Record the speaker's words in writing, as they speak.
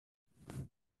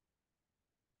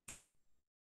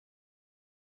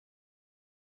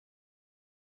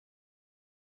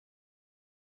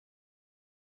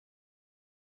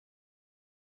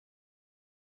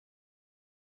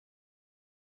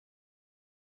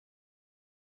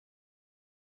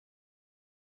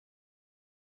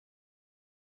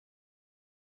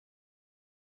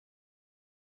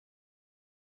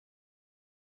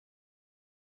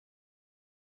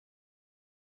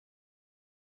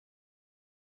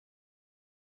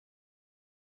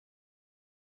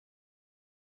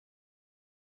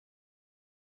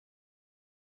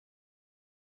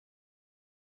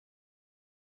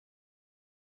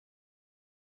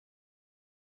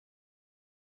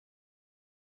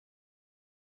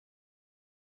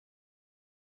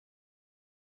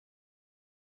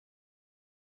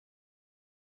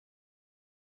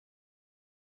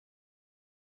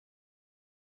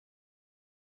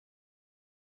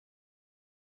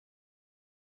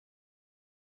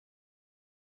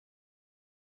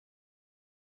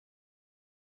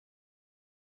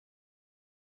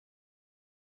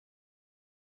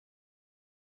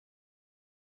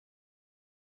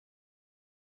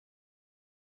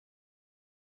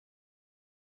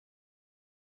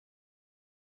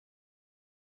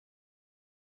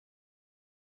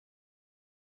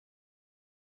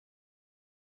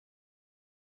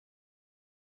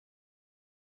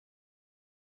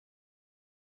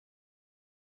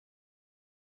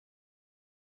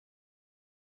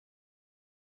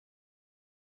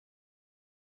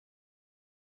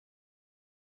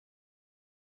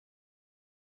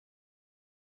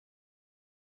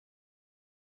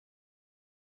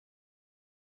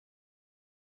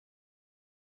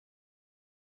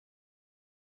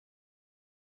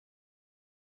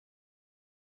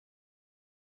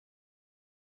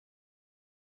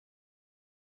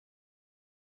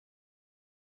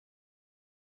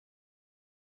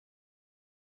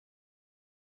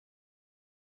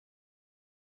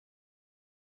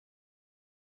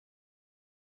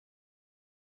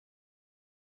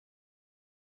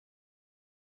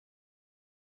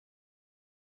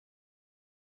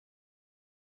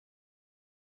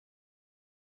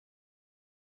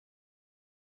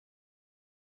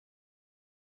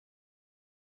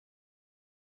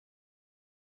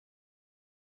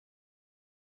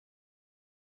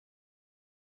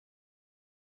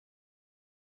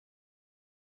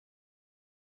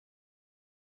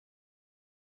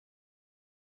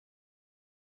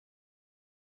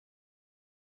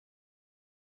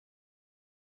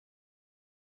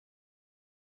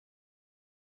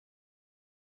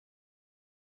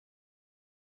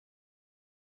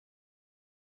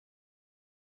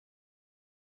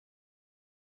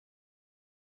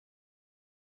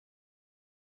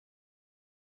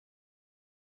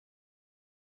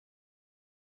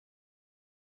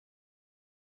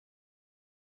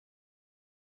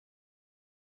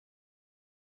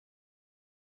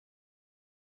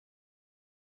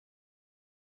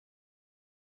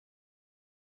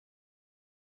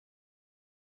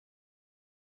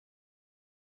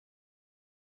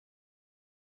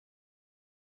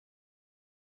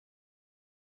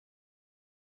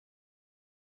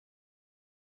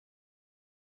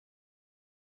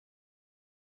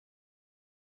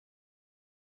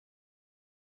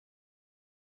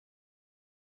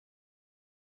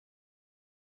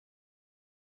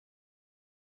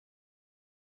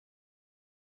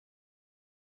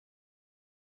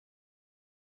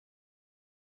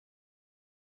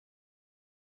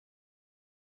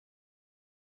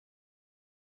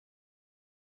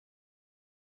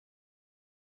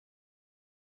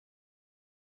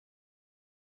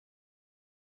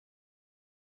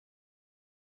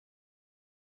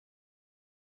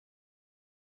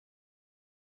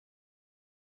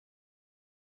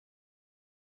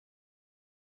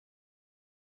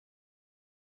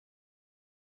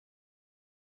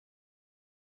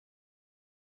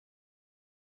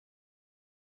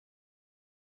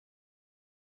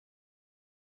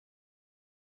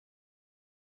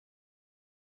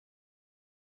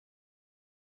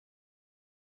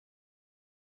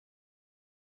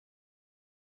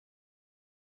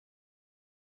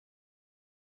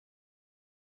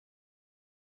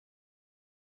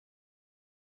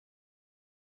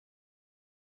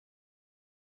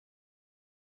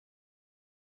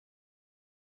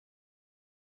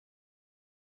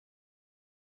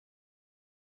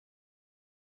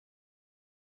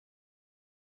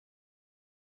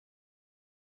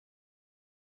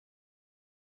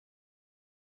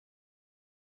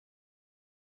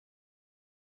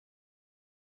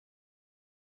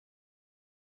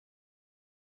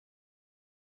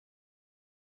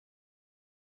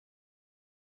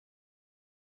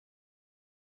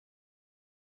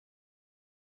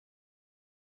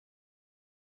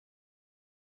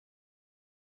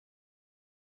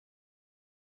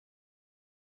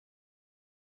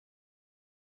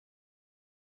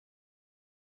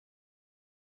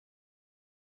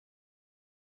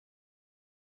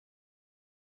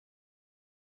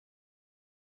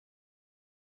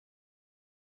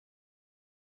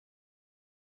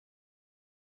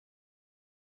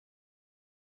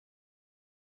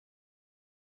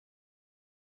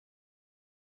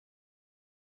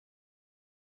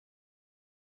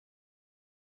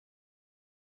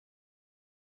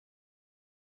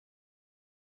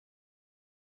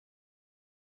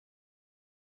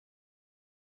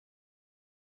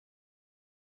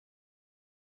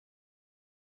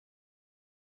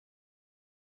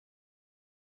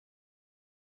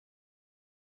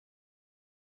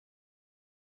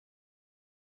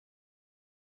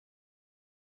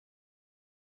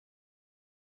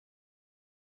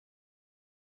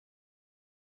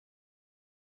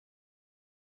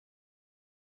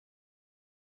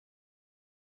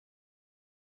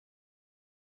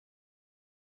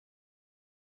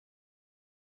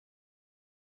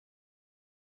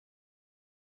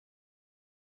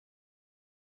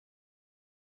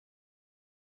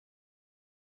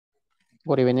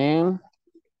Good evening.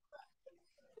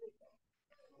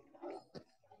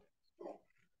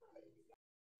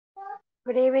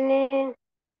 Good evening.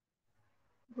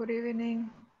 Good evening.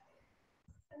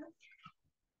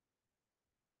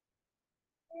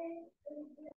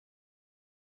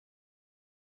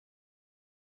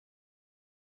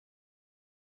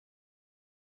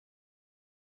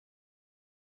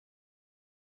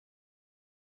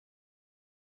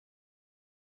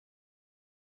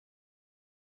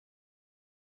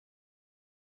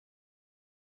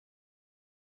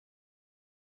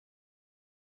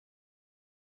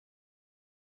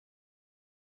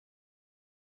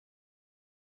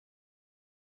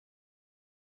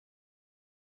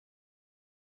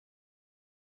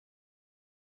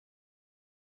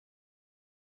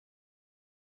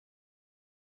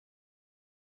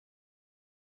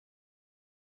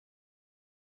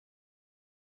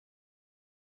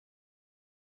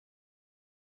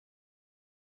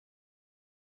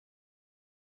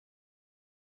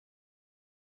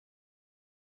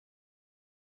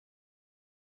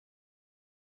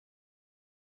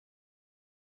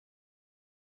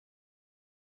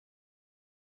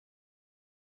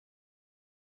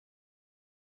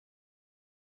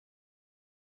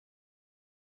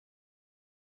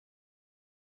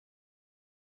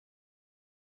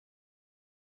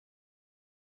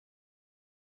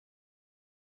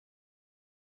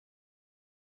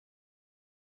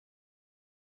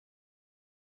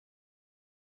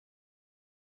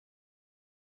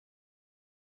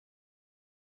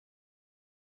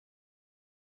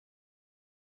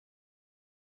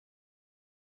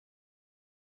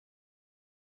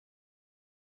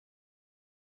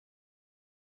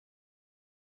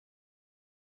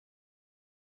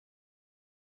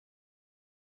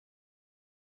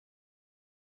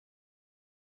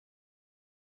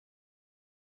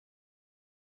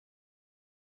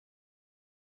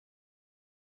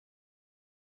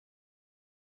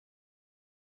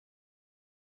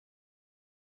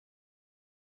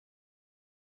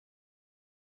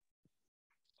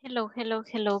 Hello, hello,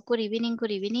 hello. Good evening, good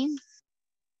evening.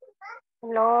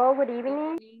 Hello, good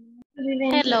evening. Hello,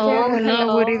 Hello, good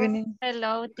hello, evening.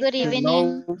 hello. Good evening.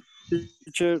 Hello,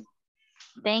 teacher.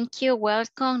 Thank you.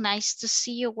 Welcome. Nice to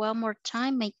see you one more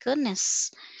time. My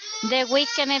goodness. The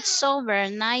weekend is over.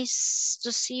 Nice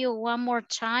to see you one more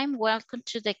time. Welcome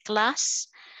to the class.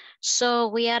 So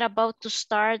we are about to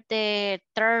start the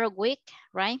third week,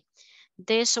 right?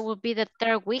 This will be the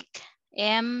third week.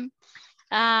 And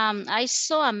I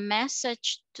saw a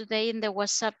message today in the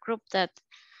WhatsApp group that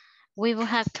we will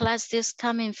have class this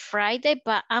coming Friday,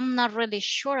 but I'm not really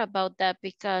sure about that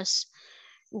because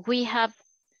we have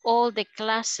all the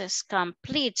classes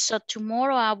complete. So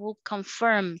tomorrow I will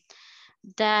confirm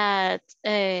that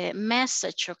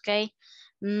message, okay?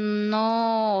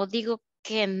 No digo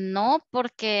que no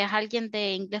porque es alguien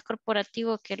de inglés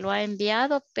corporativo que lo ha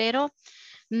enviado, pero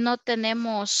no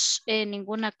tenemos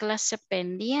ninguna clase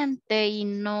pendiente y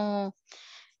no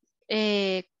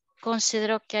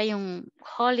considero que hay un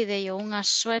holiday o un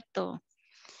asueto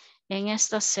en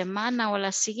esta semana o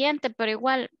la siguiente, pero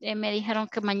igual me dijeron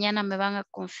que mañana me van a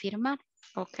confirmar,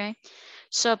 okay?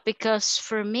 So because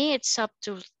for me it's up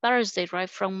to Thursday, right?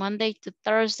 From Monday to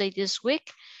Thursday this week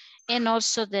and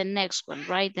also the next one,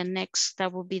 right? The next,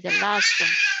 that will be the last one.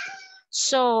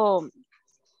 So,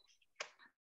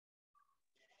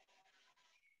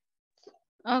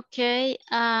 okay,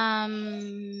 let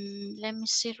me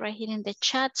see right here in the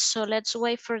chat. So let's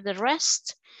wait for the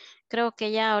rest. Creo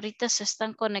que ya ahorita se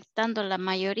están conectando la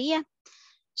mayoría.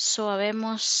 So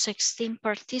habemos 16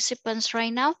 participants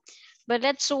right now, but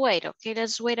let's wait, okay?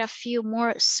 Let's wait a few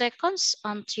more seconds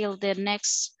until the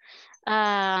next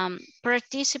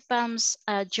participants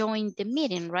join the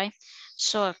meeting, right?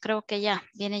 So creo que ya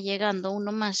viene llegando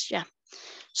uno más ya.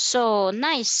 So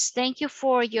nice, thank you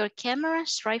for your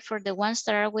cameras, right? For the ones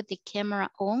that are with the camera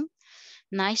on,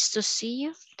 nice to see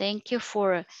you. Thank you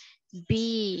for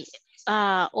be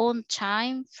on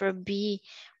time, for be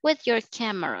with your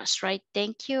cameras, right?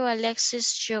 Thank you,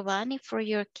 Alexis Giovanni, for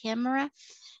your camera.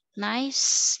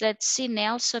 Nice. Let's see,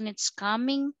 Nelson, it's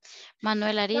coming.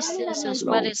 Manuel Aristides as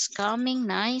well is coming.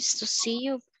 Nice to see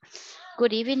you.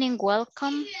 Good evening,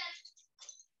 welcome.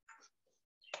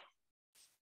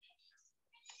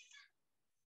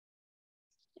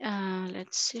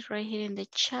 Let's see right here in the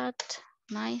chat.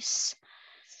 Nice.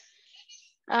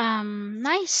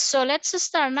 Nice. So let's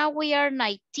start. Now we are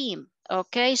 19.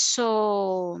 Okay,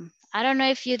 so I don't know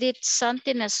if you did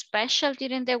something special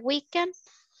during the weekend.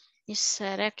 ¿Y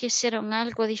será que hicieron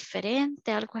algo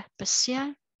diferente, algo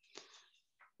especial?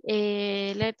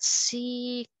 Let's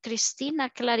see, Cristina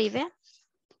Claribel.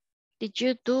 Did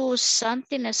you do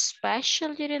something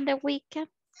special during the weekend?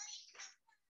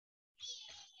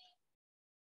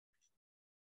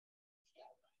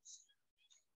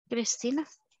 Cristina?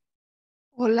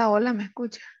 Hola, hola, ¿me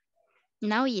escucha?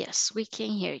 Now, yes, we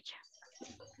can hear you.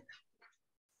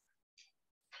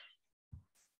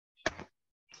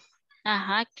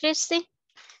 Christy,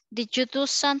 did you do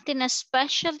something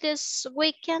special this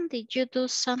weekend? Did you do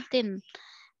something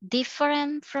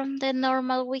different from the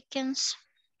normal weekends?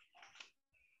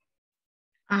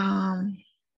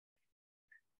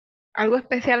 Algo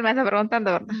especial me está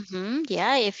preguntando, ¿verdad?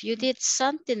 Yeah, if you did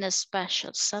something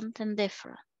special, something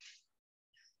different.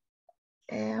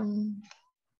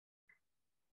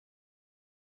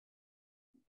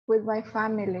 With my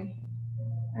family.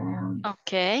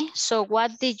 Okay, so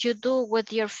what did you do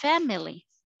with your family?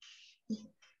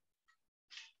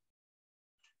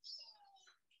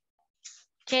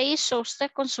 ¿Qué hizo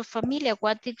usted con su familia?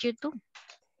 What did you do?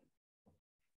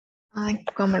 Ay,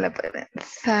 ¿cómo le pueden?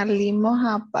 Salimos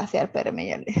a pasear, espérame,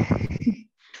 ya le.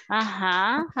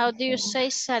 How do you say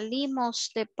salimos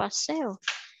de paseo?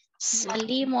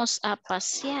 Salimos a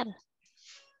pasear.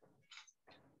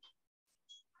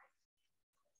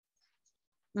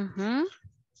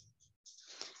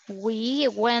 We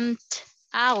went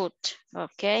out,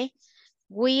 okay?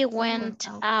 We went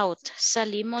out.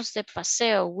 Salimos de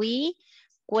paseo. We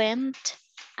went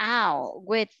out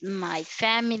with my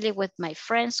family, with my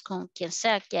friends, con quien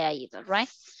sea que haya ido, right?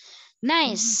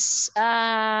 Nice.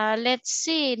 Let's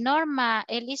see. Norma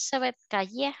Elizabeth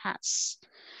Callejas.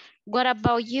 What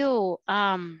about you?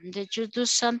 Did you do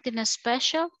something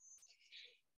special?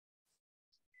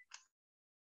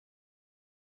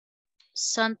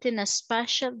 Something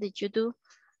special? Did you do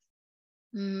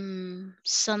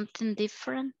something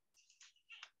different?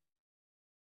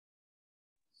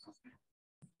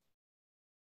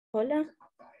 Hola.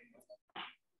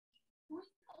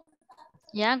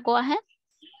 Yeah, go ahead.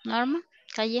 Norma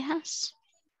Callejas.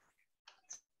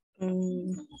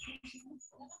 En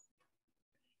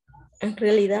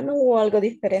realidad no hubo algo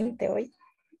diferente hoy.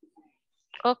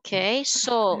 Okay,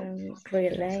 so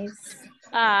Realize.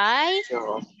 I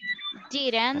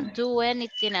didn't do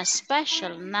anything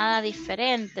special, nada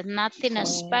diferente, nothing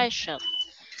special.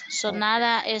 So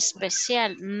nada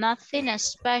especial, nothing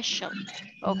special.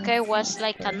 Okay, was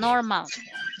like a normal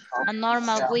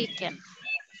weekend.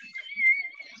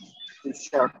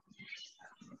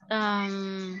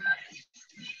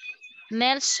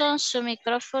 Nelson, su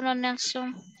micrófono,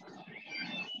 Nelson.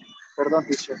 Perdón,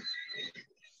 teacher.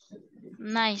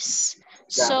 Nice.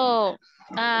 So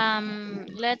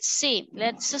let's see.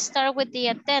 Let's start with the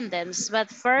attendance. But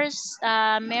first,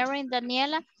 Mary and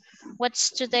Daniela,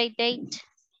 what's today's date?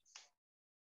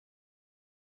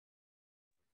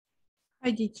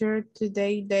 Hi, teacher.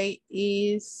 Today date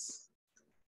is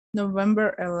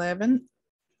November 11.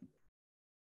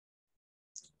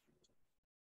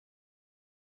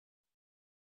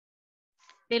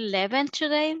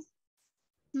 Today,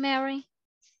 Mary?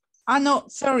 No,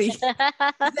 sorry.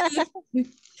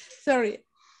 Sorry,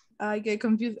 I get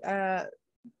confused.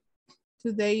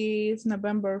 Today is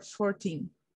November 14.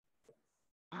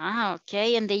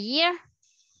 Okay. And the year?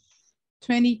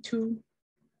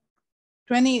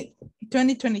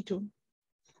 2022.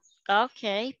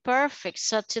 Okay, perfect.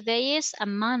 So today is a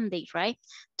Monday, right?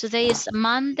 Today is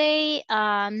Monday,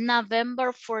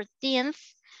 November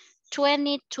 14th,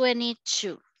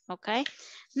 2022. Okay,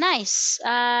 nice.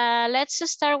 Let's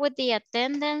start with the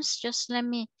attendance. Just let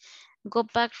me go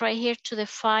back right here to the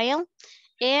file.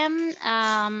 And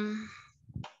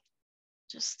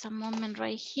just a moment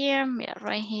right here. Yeah,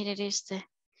 right here it is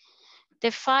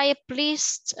the file.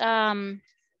 Please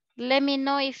let me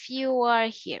know if you are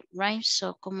here, right?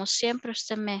 So, como siempre,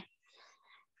 usted me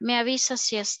avisa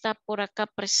si está por acá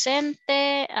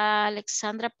presente.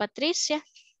 Alexandra Patricia.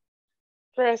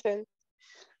 Present.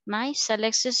 Nice.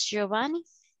 Alexis Giovanni.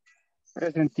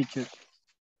 Present, teacher.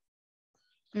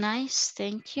 Nice,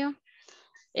 thank you.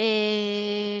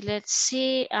 Let's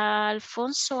see,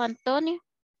 Alfonso Antonio.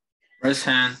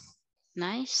 Present.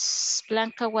 Nice.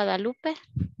 Blanca Guadalupe.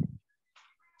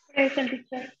 Present,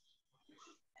 teacher.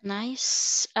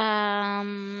 Nice.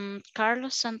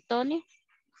 Carlos Antonio.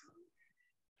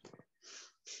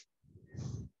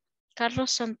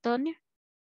 Carlos Antonio.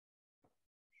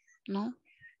 No.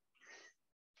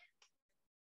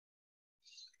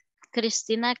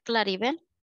 Cristina Claribel.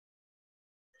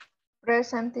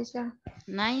 Present, teacher.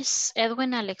 Nice.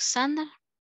 Edwin Alexander.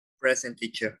 Present,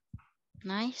 teacher.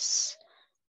 Nice.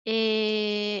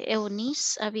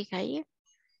 Eunice Abigail.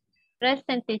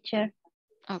 Present, teacher.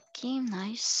 Okay,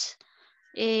 nice.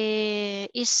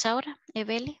 Isaura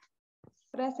Eveli.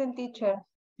 Present, teacher.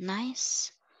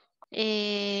 Nice.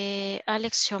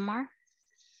 Alex Omar.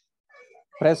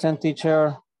 Present,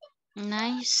 teacher.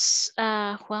 Nice.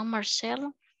 Juan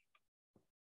Marcelo.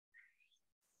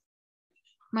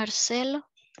 Marcelo.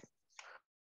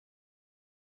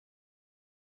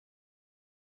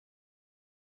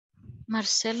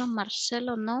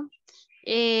 Marcelo, no.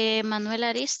 Manuel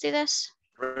Aristides.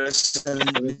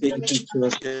 Present,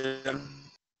 teacher.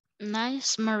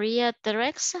 Nice. Maria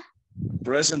Teresa.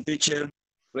 Present, teacher.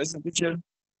 Present, teacher.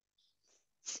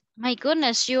 My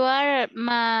goodness, you are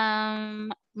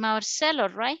Marcelo,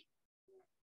 right?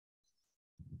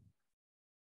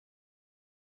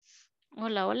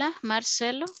 Hola, hola,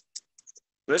 Marcelo.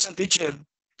 Present, teacher.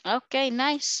 Okay,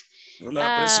 nice.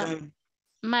 Hola, present.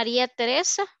 María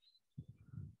Teresa.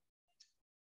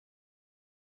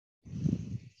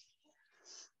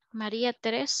 María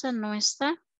Teresa no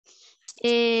está.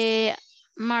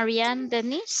 Marianne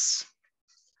Denise.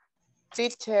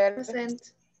 Teacher. Present.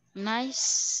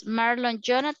 Nice. Marlon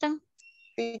Jonathan.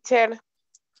 Teacher.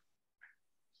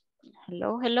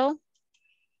 Hello, hello.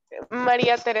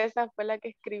 María Teresa fue la que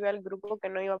escribió al grupo que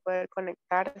no iba a poder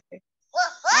conectarse.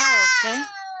 Okay,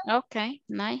 okay,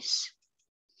 nice.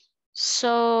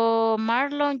 So,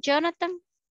 Marlon Jonathan.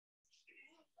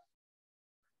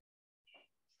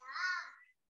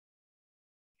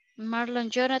 Marlon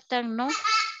Jonathan, no.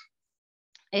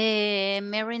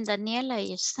 Marin Daniela,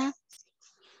 ahí está.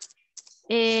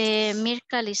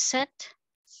 Mirka Lisette.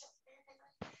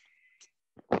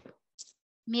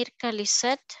 Mirka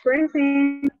Lisette.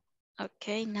 Present. Ok,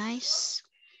 nice.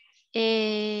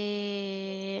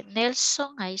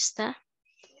 Nelson, ahí está.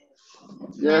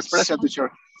 Yes, present, Nelson.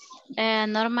 teacher.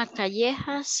 Norma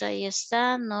Callejas, ahí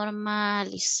está. Norma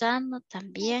Lizano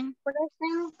también.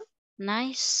 Present.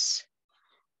 Nice.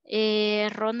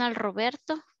 Ronald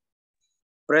Roberto.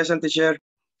 Present, teacher.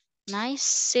 Nice.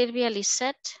 Silvia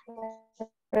Lisette.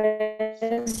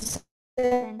 Present.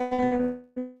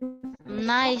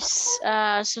 Nice.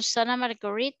 Susana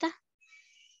Margarita.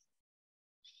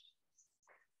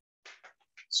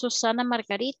 Susana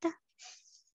Margarita.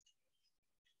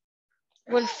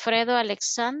 Wilfredo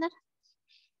Alexander.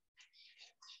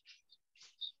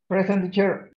 Present,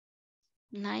 teacher.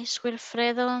 Nice,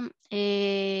 Wilfredo.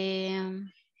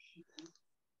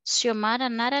 Xiomara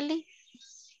Natalie.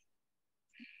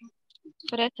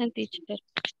 Present, teacher.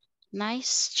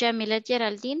 Nice. Jamilet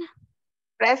Geraldina.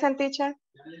 Present, teacher.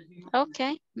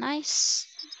 Okay, nice.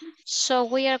 So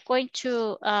we are going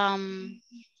to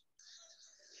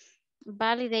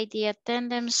validate the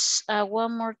attendance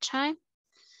one more time.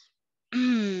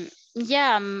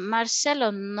 Yeah,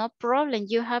 Marcelo, no problem.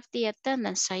 You have the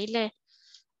attendance. Ahí le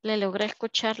logré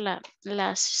escuchar la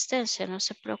asistencia, no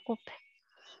se preocupe.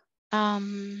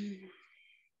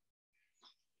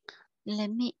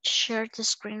 Let me share the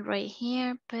screen right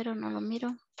here, pero no lo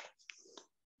miro.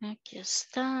 Aquí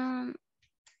está.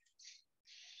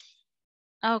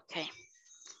 Okay.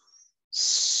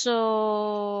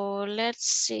 So let's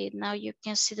see. Now you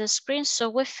can see the screen. So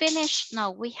we finished.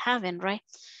 No, we haven't, right?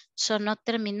 So no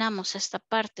terminamos esta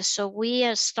parte. So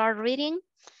we start reading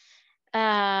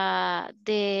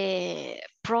the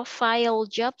profile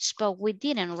jobs, but we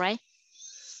didn't, right?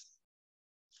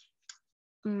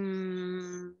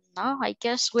 No, I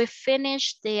guess we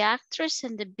finished the actress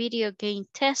and the video game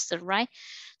tester, right?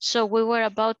 So we were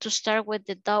about to start with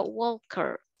the dog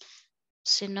walker.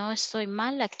 Si no estoy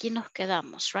mal, aquí nos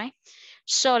quedamos, right?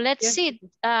 So let's see.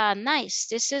 Nice.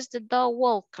 This is the dog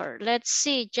walker. Let's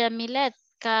see, Jamilet,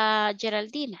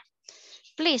 Geraldina.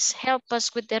 Please help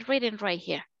us with the reading right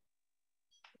here.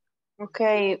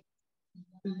 Okay.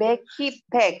 Becky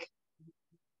Peck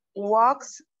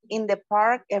walks in the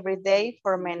park every day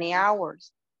for many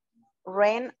hours,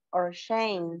 rain or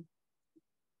shine.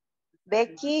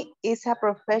 Becky is a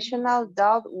professional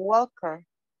dog walker.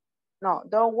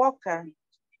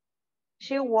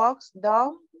 She walks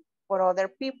dogs for other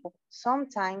people.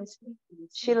 Sometimes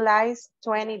she leads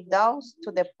 20 dogs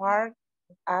to the park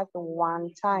at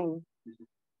one time.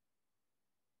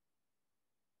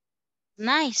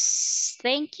 Nice,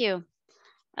 thank you.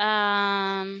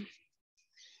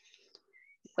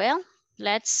 Well,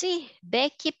 let's see.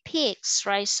 Becky Picks,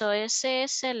 right? So ese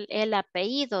es el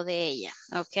apellido de ella,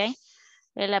 okay?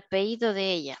 El apellido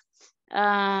de ella.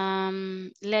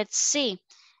 Let's see.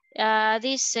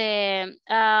 Dice,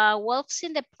 walks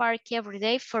in the park every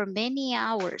day for many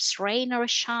hours, rain or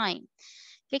shine.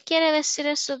 ¿Qué quiere decir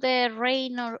eso de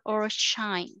rain or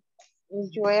shine?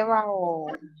 Llueva o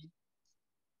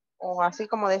así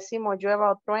como decimos,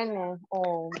 llueva o truene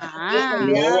o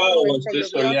esté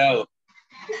soleado.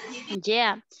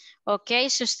 Yeah, ok,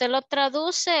 si usted lo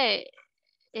traduce,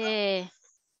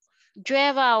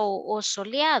 llueva o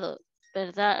soleado,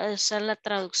 ¿verdad? Esa es la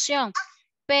traducción.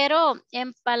 Pero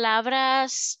en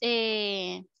palabras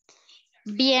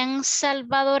bien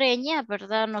salvadoreñas,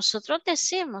 ¿verdad? Nosotros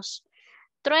decimos,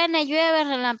 truene, llueve,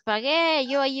 relampaguee,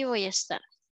 yo allí voy a estar,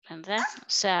 ¿verdad? O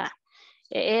sea,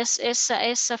 es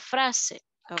esa frase,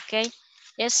 ¿ok?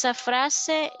 Esa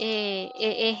frase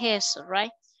es eso,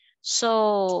 right?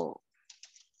 So,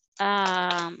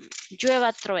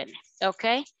 llueva, truene,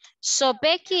 ¿ok? So,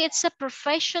 Becky, it's a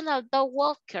professional dog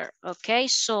walker, ¿ok?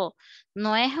 So,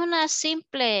 no es una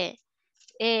simple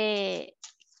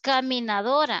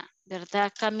caminadora,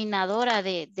 ¿verdad? Caminadora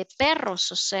de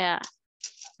perros, o sea,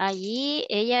 allí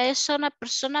ella es una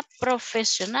persona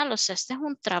profesional, o sea, este es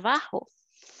un trabajo,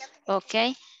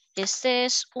 ¿ok? Este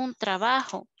es un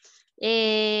trabajo.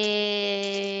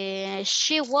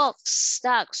 She walks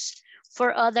dogs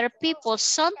for other people.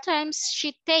 Sometimes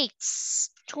she takes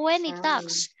 20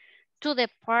 dogs to the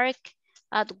park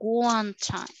at one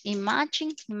time.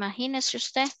 Imagínese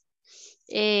usted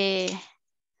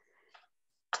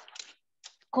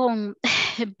con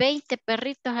 20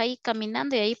 perritos ahí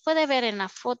caminando y ahí puede ver en la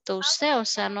foto usted, o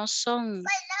sea, no son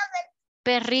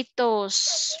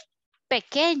perritos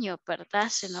pequeños, ¿verdad?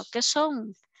 Sino que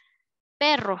son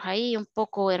perros ahí un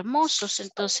poco hermosos.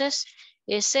 Entonces,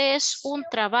 ese es un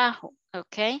trabajo,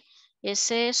 ¿ok?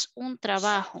 Ese es un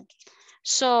trabajo.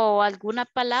 So, ¿alguna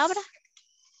palabra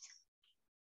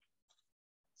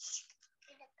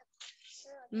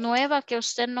nueva que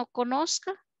usted no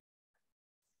conozca?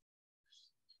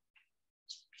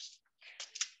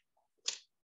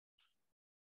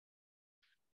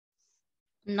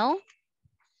 No?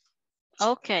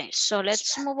 Okay, so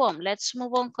let's move on. Let's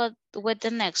move on with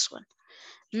the next one.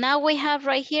 Now we have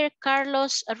right here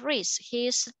Carlos Ruiz. He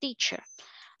is a teacher.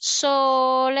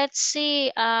 So let's see,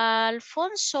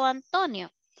 Alfonso Antonio.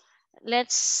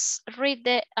 Let's read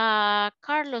the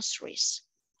Carlos Ruiz.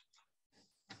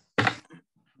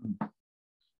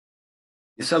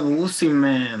 He's a busy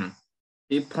man.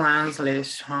 He plans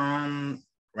lesson,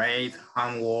 grade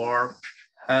homework,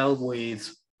 help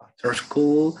with after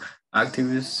school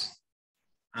activities,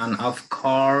 and of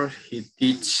course he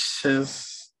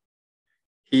teaches.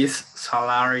 His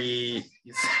salary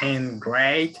isn't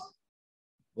great,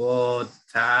 but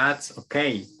that's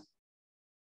okay.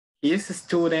 His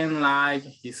student like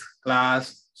his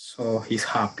class, so he's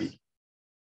happy.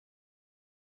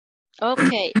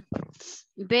 Okay,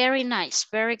 very nice,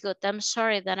 very good. I'm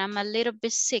sorry that I'm a little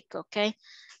bit sick, okay?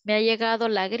 Me ha llegado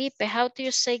la gripe. How do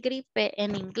you say gripe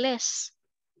en inglés?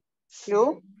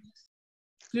 Flu.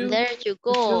 There you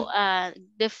go,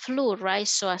 the flu, right?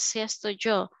 So así estoy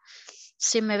yo.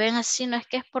 Si me ven así, no es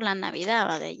que es por la Navidad,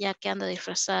 ¿vale? Ya que ando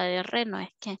disfrazada de reno, es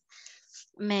que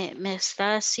me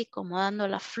está así como dando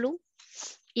la flu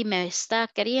y me está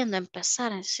queriendo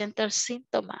empezar. Siento el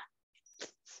síntoma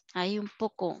ahí un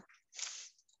poco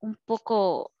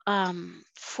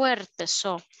fuerte.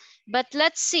 So, but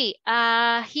let's see.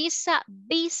 He's a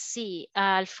busy,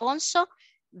 Alfonso,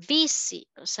 busy.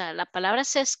 O sea, la palabra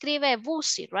se escribe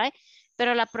busy, right?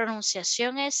 Pero la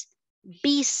pronunciación es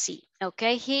busy,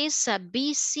 okay? He's a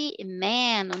busy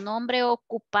man, un hombre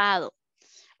ocupado,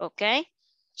 okay?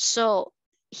 So,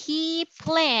 he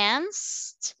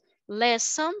plans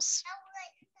lessons,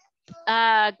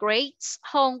 grades,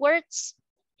 homeworks,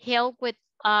 help with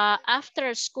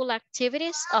after school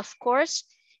activities, of course.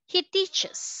 He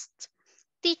teaches,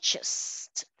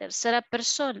 tercera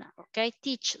persona, okay?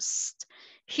 Teaches.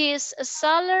 His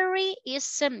salary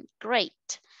isn't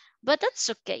great, but that's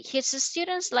okay. His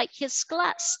students like his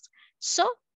class, so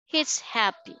he's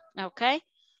happy, okay?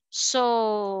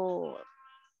 So,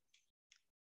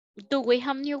 do we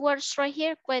have new words right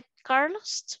here with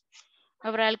Carlos?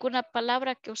 ¿Habrá alguna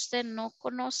palabra que usted no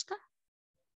conozca?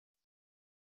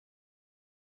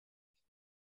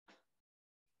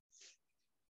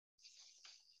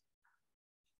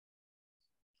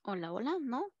 Hola, hola,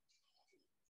 ¿no?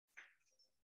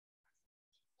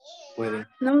 Puede.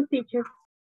 No, teacher.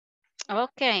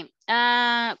 Ok.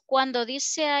 Cuando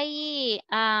dice ahí,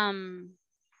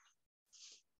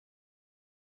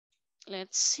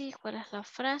 let's see, ¿cuál es la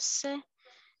frase?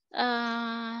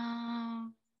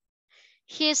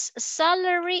 His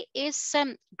salary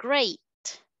isn't great.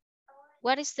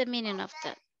 What is the meaning of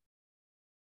that?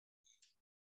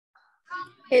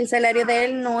 El salario de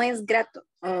él no es grato.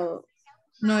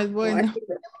 No es bueno.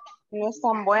 No es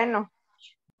tan bueno.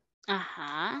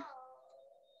 Ajá.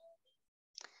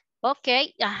 Ok,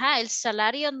 ajá, el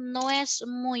salario no es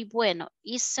muy bueno.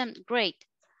 Isn't great.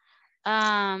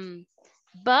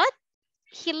 But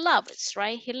he loves it,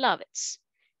 right? He loves it.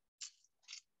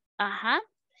 Ajá.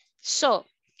 So,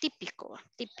 típico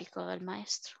del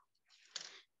maestro.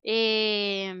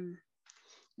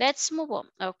 Let's move on.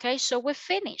 Okay, so we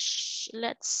finish.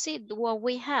 Let's see what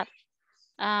we have.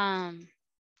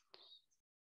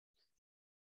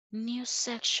 New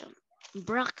section.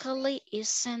 Broccoli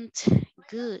isn't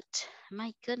good.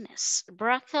 My goodness.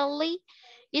 Broccoli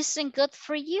isn't good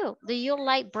for you. Do you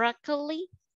like broccoli?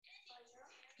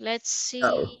 Let's see.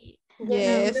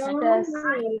 Yes. No.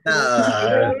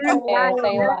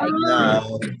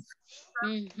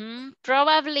 No.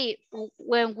 Probably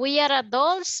when we are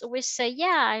adults, we say,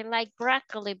 yeah, I like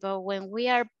broccoli. But when we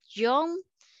are young,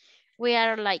 we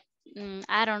are like,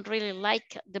 I don't really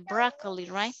like the broccoli,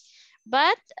 right?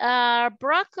 But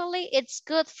broccoli, it's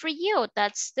good for you.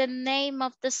 That's the name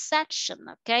of the section,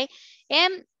 okay?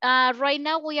 And right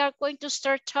now we are going to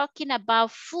start talking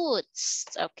about foods,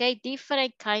 okay?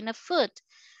 Different kind of food.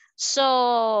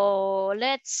 So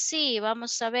let's see,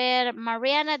 vamos a ver,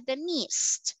 Mariana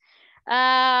Denise.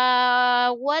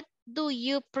 What do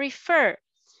you prefer?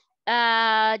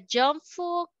 Junk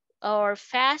food or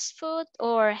fast food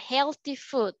or healthy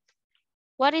food?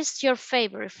 What is your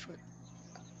favorite food?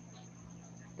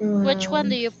 Which one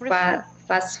do you prefer?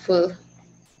 Fast food.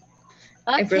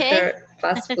 I Okay. prefer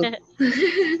fast food.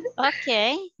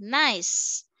 Okay,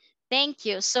 nice. Thank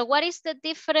you. So what is the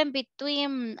difference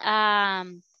between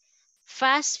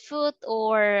fast food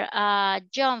or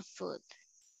junk food?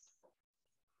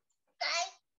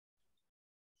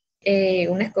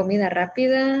 Una es comida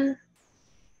rápida,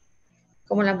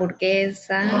 como la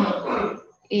hamburguesa,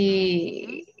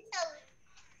 y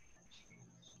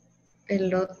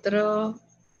el otro,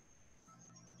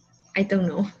 I don't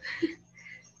know.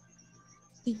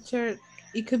 Teacher,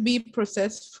 it could be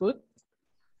processed food.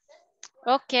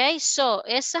 Ok, so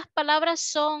esas palabras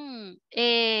son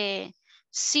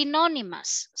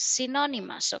sinónimas,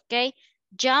 ok.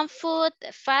 Junk food,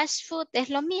 fast food es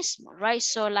lo mismo, right?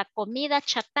 So la comida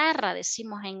chatarra,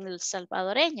 decimos en el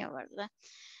salvadoreño, ¿verdad?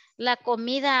 La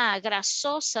comida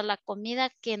grasosa, la comida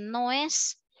que no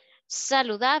es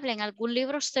saludable. En algún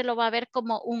libro usted lo va a ver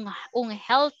como un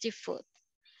healthy food.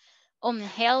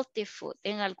 Unhealthy food.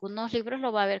 En algunos libros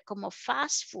lo va a ver como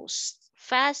fast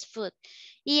food.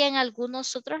 Y en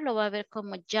algunos otros lo va a ver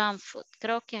como junk food.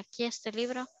 Creo que aquí este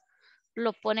libro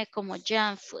lo pone como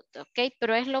junk food, ¿ok?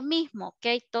 Pero es lo mismo, ¿ok?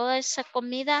 Toda esa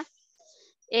comida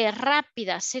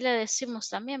rápida, así le decimos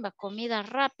también, va, comida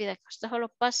rápida, que usted solo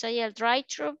pasa ahí al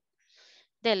drive-thru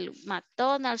del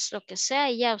McDonald's, lo que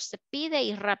sea, y ya usted pide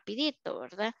y rapidito,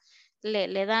 ¿verdad?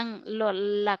 Le dan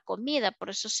la comida,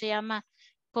 por eso se llama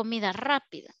comida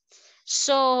rápida.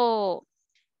 So,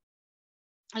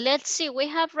 let's see, we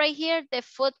have right here the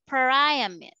food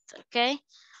pyramid, okay?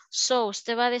 So,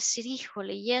 usted va a decir,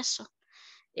 híjole, y eso.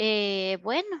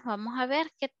 Bueno, vamos a ver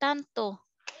qué tanto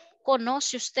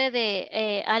conoce usted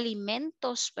de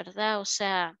alimentos, ¿verdad? O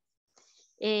sea,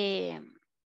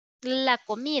 la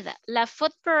comida. La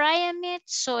food pyramid,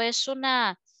 so es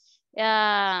una,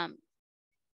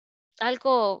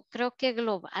 algo creo que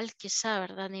global quizá,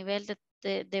 ¿verdad? A nivel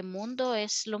de mundo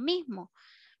es lo mismo,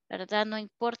 ¿verdad? No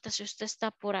importa si usted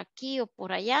está por aquí o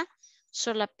por allá.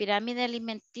 So, la pirámide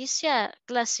alimenticia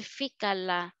clasifica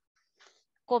la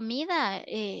comida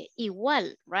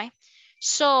igual, right?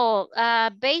 So,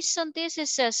 based on this, it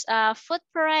says food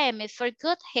pyramid for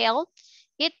good health,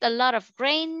 eat a lot of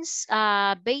grains,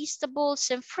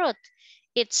 vegetables, and fruit.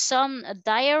 Eat some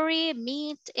dairy,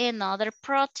 meat, and other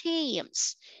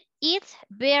proteins. Eat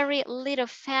very little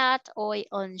fat, oil,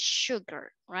 and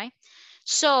sugar, right?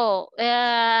 So,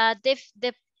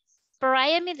 the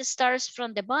pyramid starts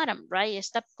from the bottom, right?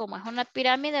 Esta, como es una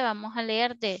pirámide, vamos a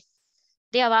leer de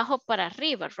abajo para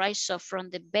arriba, right? So from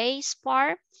the base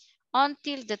part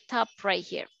until the top right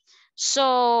here.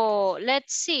 So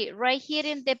let's see, right here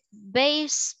in the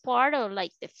base part, or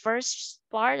like the first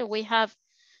part, we have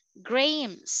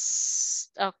grains.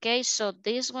 Okay, so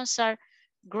these ones are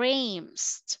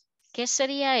grains. ¿Qué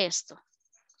sería esto?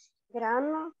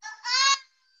 Grano.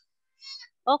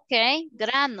 Ok,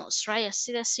 granos, right?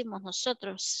 Así decimos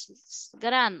nosotros,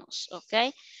 granos,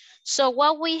 ok. So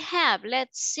what we have,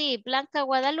 let's see, Blanca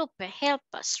Guadalupe, help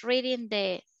us reading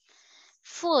the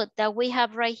food that we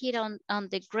have right here on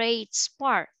the grades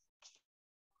part.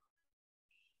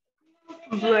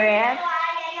 Bread.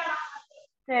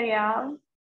 Cereal.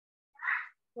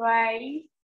 Rice.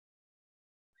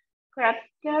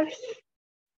 Crackers.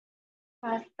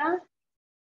 Pasta.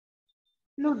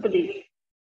 Noodles.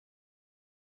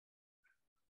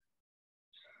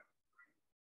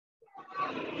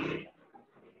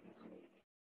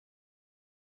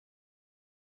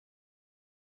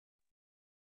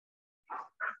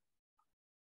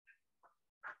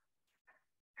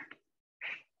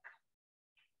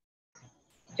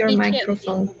 Your Teacher.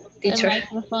 microphone, The teacher.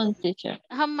 microphone, teacher.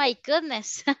 Oh my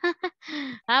goodness.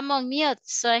 I'm on mute.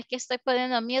 So es que estoy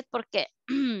poniendo mute porque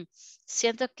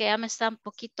siento que ya me está un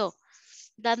poquito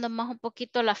dando más un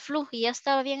poquito la flu y ya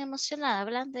estaba bien emocionada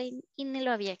hablando y ni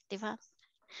lo había activado.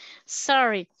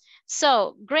 Sorry.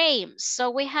 So grains.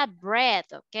 So we have bread.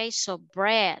 Okay. So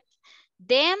bread.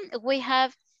 Then we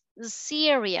have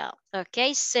cereal.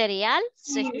 Okay. Cereal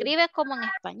se escribe como en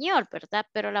español, ¿verdad?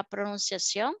 Pero la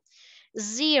pronunciación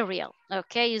cereal.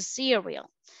 Okay. Cereal.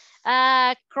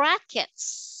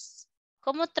 Crackers.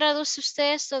 ¿Cómo traduce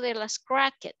usted esto de las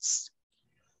crackers?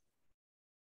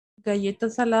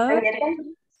 Galletas saladas.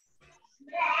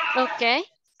 Ok,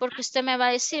 porque usted me va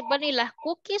a decir, bueno, ¿y las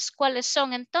cookies cuáles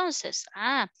son entonces?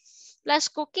 Las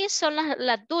cookies son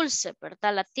las dulces,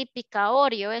 ¿verdad? La típica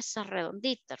Oreo, esas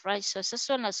redonditas, right? So esas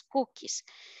son las cookies.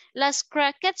 Las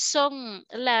crackers son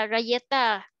la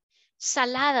galleta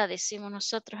salada, decimos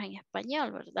nosotros en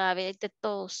español, ¿verdad? Hay de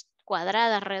todos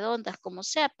cuadradas, redondas, como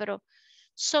sea, pero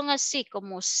son así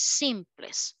como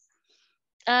simples.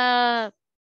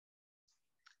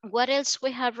 What else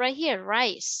we have right here?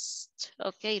 Rice.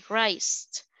 Okay,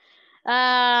 rice.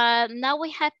 Now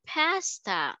we have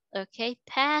pasta. Okay,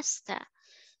 pasta.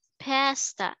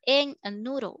 Pasta and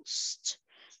noodles.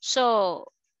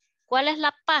 So, ¿cuál es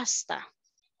la pasta?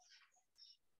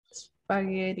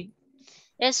 Spaghetti.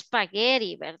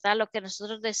 Spaghetti, ¿verdad? Lo que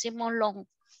nosotros decimos los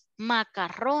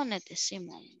macarrones,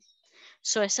 decimos.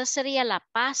 So, esa sería la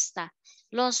pasta.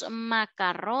 Los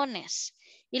macarrones.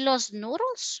 ¿Y los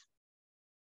noodles?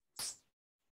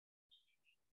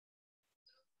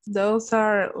 Those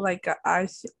are like a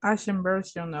Asian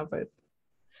version of it.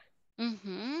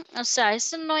 O sea,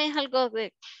 eso no es algo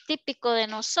típico de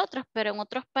nosotros, pero en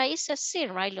otros países sí,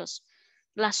 right?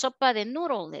 La sopa de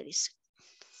noodle, le dicen.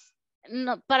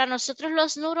 No, para nosotros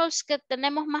los noodles que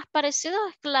tenemos más parecidos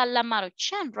es la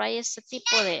maruchan, right? Ese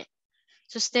tipo de...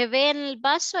 Si usted ve en el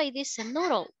vaso, ahí dice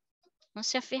noodle. ¿No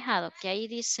se ha fijado que ahí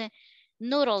dice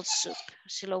noodle soup?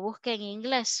 Si lo busca en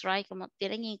inglés, right? Como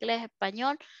tienen inglés,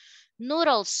 español,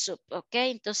 noodle soup, ¿ok?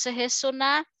 Entonces es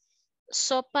una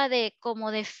sopa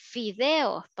como de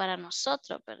fideos para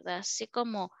nosotros, ¿verdad? Así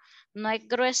como no es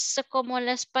grueso como el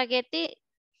espagueti,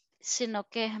 sino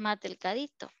que es más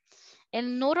delgadito.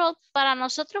 El noodle para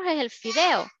nosotros es el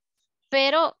fideo,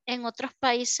 pero en otros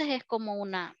países es como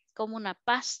una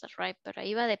pasta, right? Pero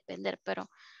ahí va a depender, pero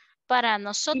para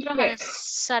nosotros el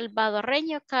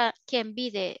salvadoreño quien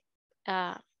pide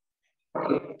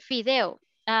fideo.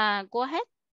 Go ahead.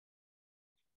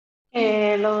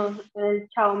 El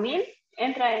chaumín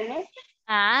entra en eso.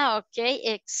 Ok,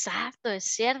 exacto, es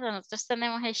cierto. Nosotros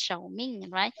tenemos el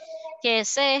xiaoming, right? Que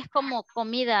ese es como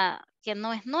comida que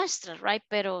no es nuestra, right?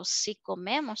 Pero sí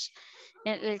comemos.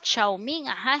 El xiaoming,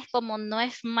 ajá, es como no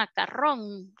es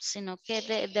macarrón, sino que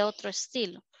es de otro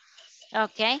estilo.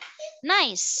 Ok,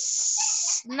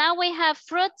 nice. Now we have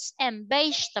fruits and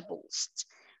vegetables.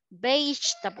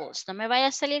 Vegetables, no me vaya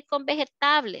a salir con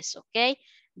vegetales, ok?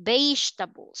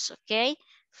 Vegetables, ok?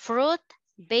 Fruit,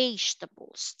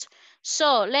 vegetables.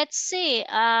 So let's see,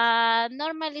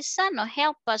 Normalizano,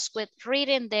 help us with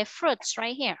reading the fruits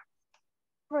right here.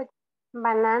 Fruit.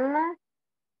 Banana,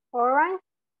 orange,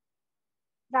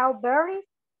 strawberries,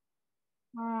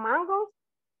 mangoes,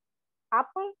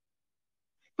 apple.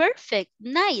 Perfect,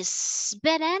 nice.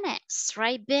 Bananas,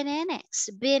 right? Bananas,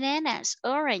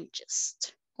 oranges,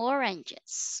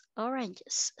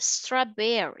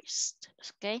 strawberries,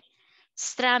 okay?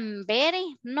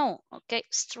 Strawberry, no, okay?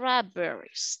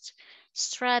 Strawberries,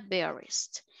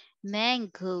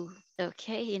 mango,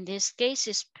 okay? In this case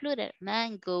it's plural,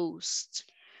 mangoes,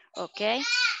 okay?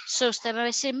 So usted va a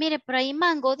decir, mire, por ahí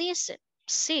mango dice,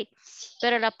 sí,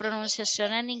 pero la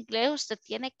pronunciación en inglés usted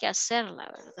tiene que hacerla,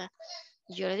 ¿verdad?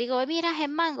 Yo le digo, mira, es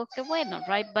mango, qué bueno,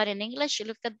 right? But in English, you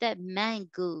look at that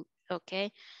mango,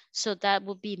 okay? So that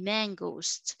would be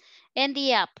mangoes. And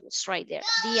the apples right there,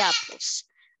 the apples.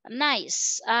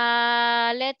 Nice.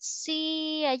 Let's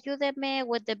see, ayúdeme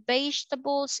with the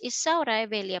vegetables. Isaura,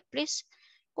 Evelia, please.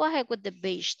 Go ahead with the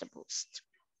vegetables.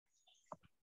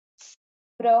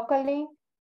 Broccoli,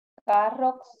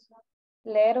 carrots,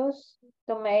 lettuce,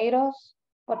 tomatoes,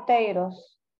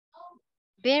 potatoes.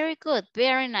 Very good,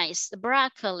 very nice. The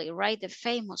broccoli, right? The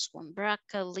famous one,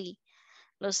 broccoli.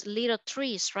 Los little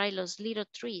trees, right? Los little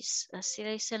trees. Así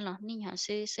le dicen los niños,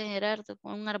 así dice Gerardo,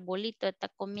 con un arbolito está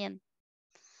comiendo.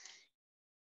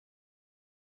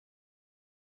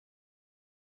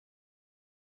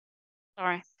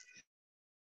 Sorry.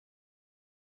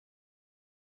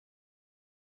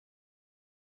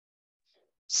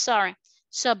 Sorry.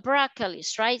 So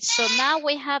broccolis, right? So now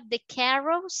we have the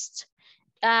carrots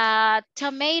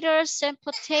Tomatoes and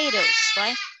potatoes,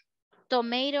 right?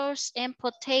 Tomatoes and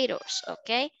potatoes,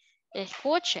 ok.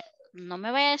 Escuchen, no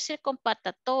me vaya a decir con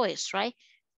patatoes, right?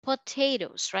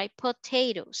 Potatoes, right?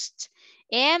 Potatoes.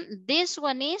 And this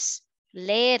one is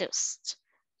lettuce.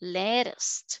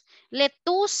 Lettuce.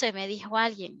 Lettuce, me dijo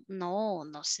alguien. No,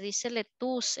 no se dice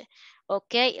lettuce.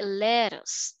 Ok,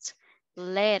 lettuce.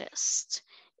 Lettuce.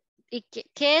 ¿Y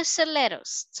qué es el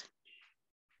lettuce?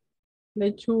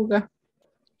 Lechuga.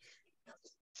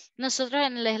 Nosotros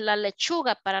en la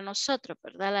lechuga para nosotros,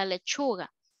 ¿verdad? La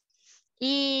lechuga.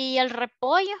 Y el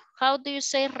repollo, how do you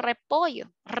say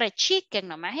repollo? Rechicken,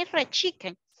 nomás es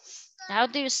rechicken. How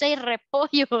do you say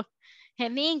repollo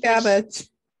en English?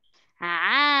 Cabbage.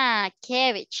 Ah,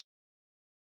 cabbage.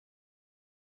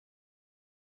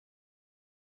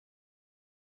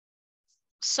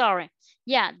 Sorry.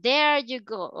 Yeah, there you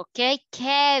go. Okay,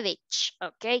 cabbage.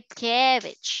 Okay,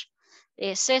 cabbage.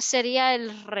 Ese sería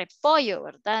el repollo,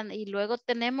 ¿verdad? Y luego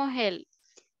tenemos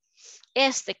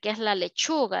este que es la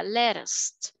lechuga,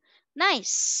 lettuce.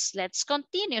 Nice. Let's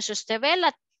continue. Si usted ve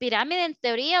la pirámide en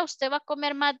teoría, usted va a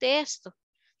comer más de esto.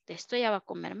 De esto ya va a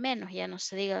comer menos. Ya no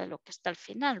se diga de lo que está al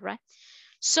final, right?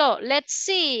 So, let's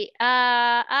see.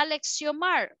 Alex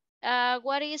Yomar,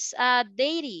 what is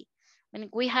dairy? When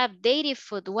we have dairy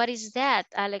food, what is that,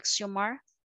 Alex Yomar?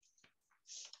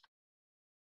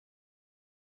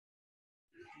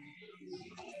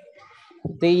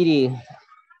 Dairy.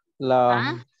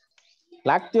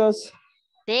 Lácteos.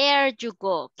 There you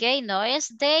go, ok, no es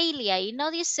daily, ahí no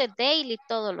dice daily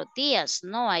todos los días,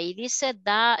 no, ahí dice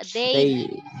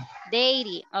daily,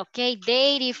 dairy, ok,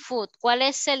 dairy food. ¿Cuál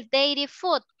es el dairy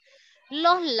food?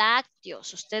 Los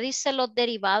lácteos, usted dice los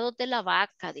derivados de la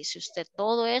vaca, dice usted,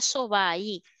 todo eso va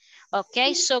ahí.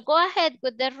 Ok, so go ahead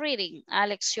with the reading,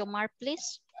 Alex Yomar,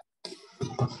 please.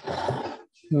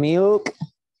 Milk,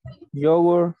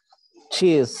 yogurt,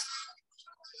 cheese.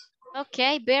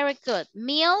 Okay, very good.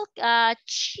 Milk,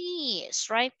 cheese,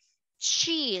 right?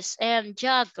 Cheese and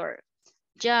yogurt,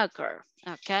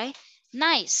 okay?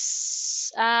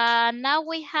 Nice. Now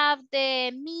we have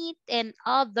the meat and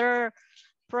other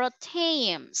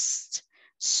proteins.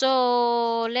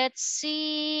 So let's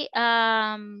see.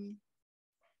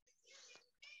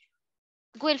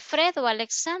 Wilfredo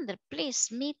Alexander, please,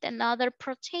 meat and other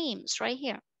proteins right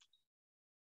here.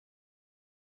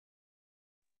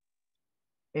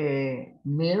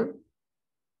 Milk.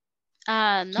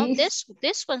 No,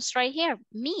 this one's right here,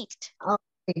 meat.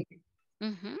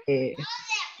 Okay.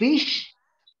 Fish,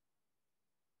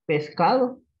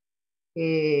 pescado.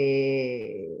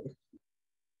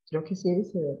 Creo que sí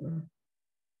dice, ¿verdad?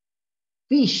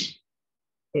 Fish,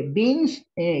 beans,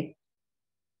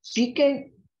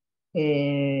 chicken,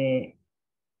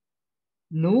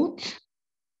 nuts,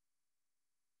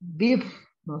 beef,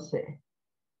 no sé.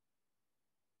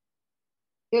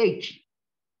 Egg.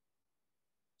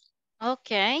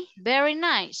 Okay, very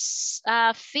nice.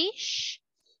 Fish,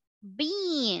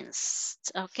 beans.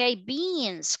 Okay,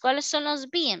 beans. ¿Cuáles son los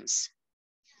beans?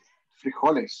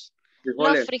 Frijoles.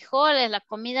 Los frijoles, la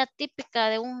comida típica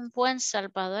de un buen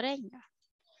salvadoreño.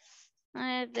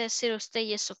 Es decir, usted,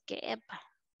 ¿y eso qué?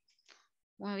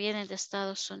 Muy bien, de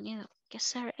Estados Unidos. ¿Qué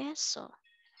es eso?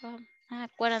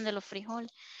 ¿Acuerdan de los frijoles?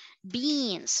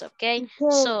 Beans, okay.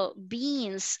 So,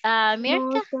 beans. Mirka?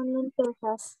 No, son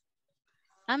lentejas.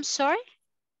 I'm sorry?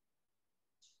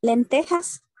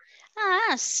 Lentejas.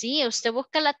 Sí, usted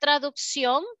busca la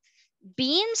traducción.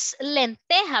 Beans,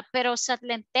 lenteja, pero o sea,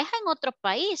 lenteja en otro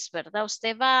país, ¿verdad?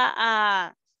 Usted va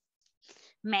a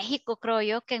México, creo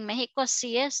yo que en México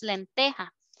sí es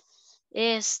lenteja.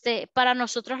 Para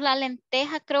nosotros la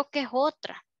lenteja creo que es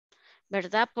otra,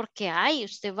 ¿verdad? Porque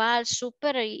usted va al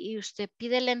súper y usted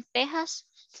pide lentejas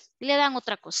y le dan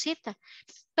otra cosita.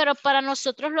 Pero para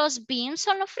nosotros los beans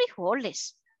son los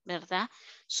frijoles, ¿verdad?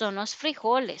 Son los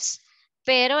frijoles.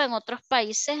 Pero en otros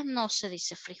países no se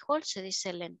dice frijol, se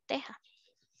dice lenteja.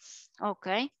 Ok.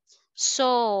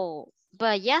 So,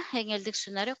 vaya, en el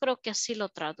diccionario creo que así lo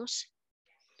traduce.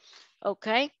 Ok.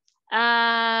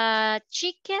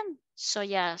 Chicken, so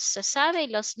ya se sabe. ¿Y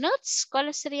los nuts?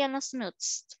 ¿Cuáles serían los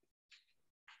nuts?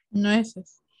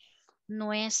 Nueces.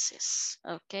 Nueces,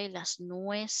 ok, las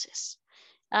nueces.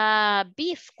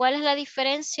 Beef, ¿cuál es la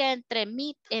diferencia entre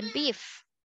meat y beef?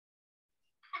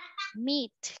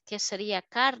 Meat, que sería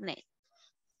carne.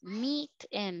 Meat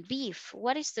and beef,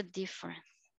 what is the difference?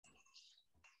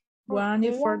 One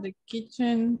is for the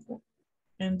kitchen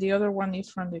and the other one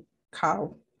is from the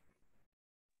cow.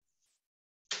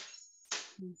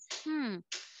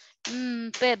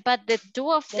 But the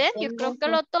two of them, yo creo que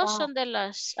los dos son de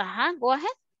las... Ajá, go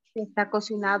ahead. Si está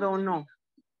cocinado o no.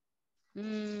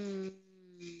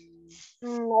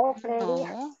 No,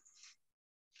 creería. No.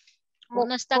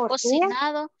 Uno está ¿Cocía?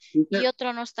 cocinado y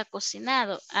otro no está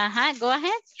cocinado. Ajá, go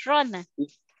ahead, Ronald.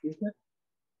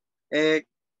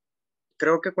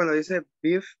 Creo que cuando dice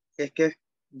beef es que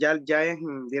ya es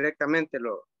directamente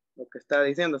lo que está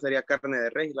diciendo, sería carne de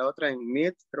res, y la otra en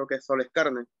meat creo que solo es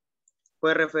carne.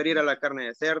 Puede referir a la carne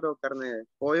de cerdo, carne de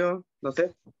pollo, no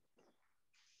sé.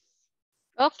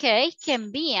 Ok,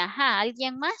 can be, ajá.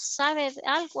 ¿Alguien más sabe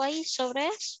algo ahí sobre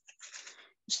eso?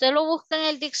 Usted lo busca en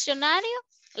el diccionario,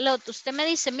 usted me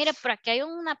dice, mire, por aquí hay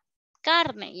una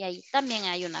carne y ahí también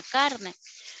hay una carne.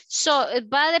 So,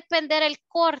 va a depender el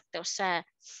corte, o sea,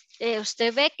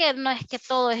 usted ve que no es que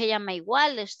todo se llama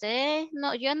igual,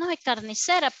 no, yo no soy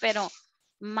carnicera, pero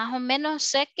más o menos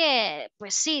sé que,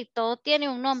 pues sí, todo tiene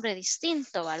un nombre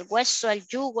distinto, el hueso, el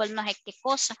yugo, el no sé qué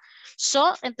cosa.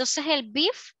 So, entonces el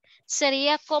beef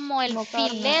sería como el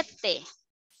filete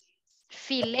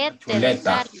de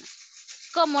carne,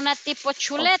 como una tipo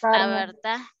chuleta,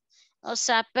 ¿verdad? O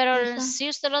sea, pero si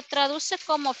usted lo traduce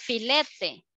como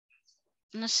filete,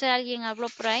 no sé, ¿alguien habló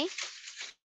por ahí?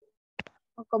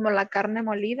 O como la carne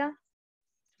molida.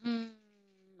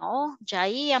 No, ya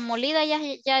ahí molida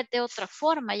ya es de otra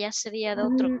forma, ya sería de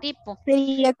otro tipo.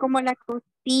 Sería como la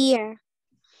costilla.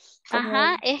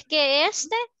 Ajá, es que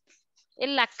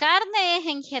la carne es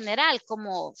en general,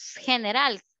 como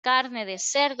general, carne de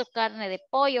cerdo, carne de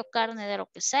pollo, carne de lo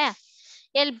que sea.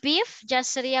 El beef ya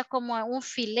sería como un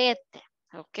filete,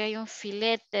 ok, un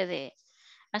filete de,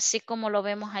 así como lo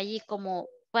vemos allí, como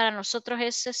para nosotros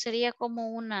ese sería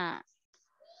como una,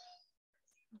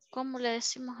 ¿cómo le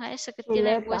decimos a ese que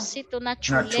tiene el huesito? Una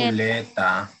chuleta. Una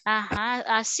chuleta. Ajá,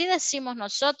 así decimos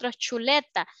nosotros,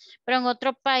 chuleta, pero en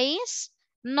otro país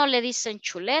no le dicen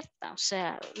chuleta, o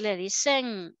sea, le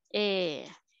dicen,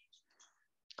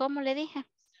 ¿cómo le dije?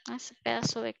 A ese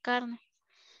pedazo de carne.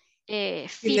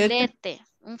 Filete,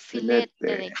 un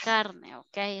filete de carne,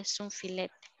 ok, es un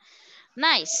filete.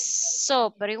 Nice,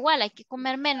 so, pero igual hay que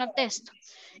comer menos de esto.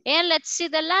 And let's see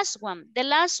the last one. The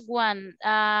last one,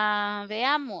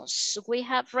 veamos, we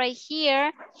have right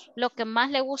here lo que más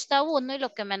le gusta a uno y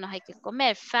lo que menos hay que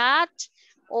comer. Fat,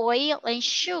 oil, and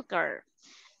sugar.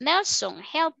 Nelson,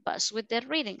 help us with the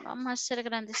reading. Vamos a hacer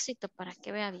grandecito para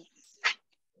que vea bien.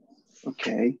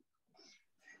 Okay.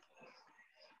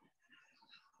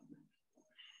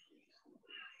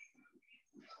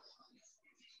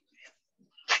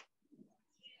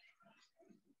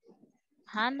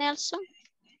 Nelson.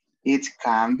 It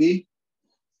can be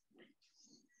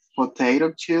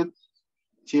potato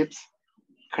chips,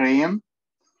 cream,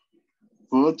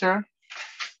 butter,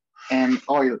 and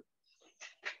oil.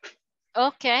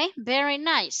 Okay, very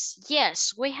nice.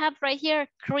 Yes, we have right here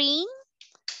cream.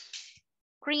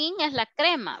 Cream es la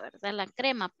crema, ¿verdad? La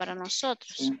crema para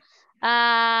nosotros. Sí.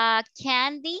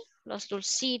 Candy, los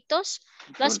dulcitos.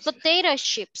 Los potato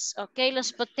chips, ok.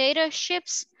 Los potato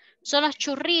chips son los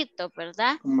churritos,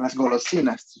 ¿verdad? Como las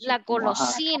golosinas. La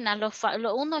golosina,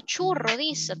 uno churro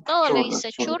dice, todo le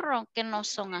dice churro, aunque no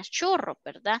son a churro,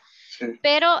 ¿verdad? Sí.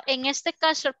 Pero en este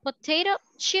caso el potato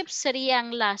chips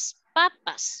serían las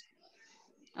papas,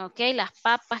 ok, las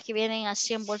papas que vienen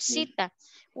así en bolsita.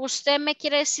 Usted me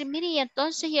quiere decir, mire, y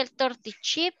entonces y el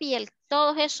tortichip y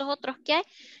todos esos otros que hay,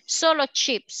 solo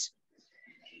chips.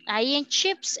 Ahí en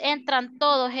chips entran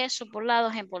todos esos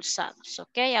volados embolsados,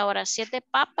 ok. Ahora si es de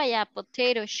papa ya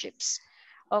potato chips,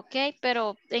 ok.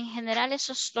 Pero en general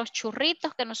esos los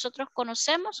churritos que nosotros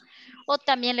conocemos, o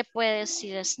también le puede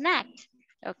decir snack,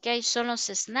 ok. Son los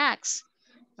snacks,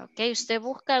 ok. Usted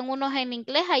busca en unos en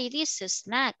inglés, ahí dice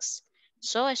snacks.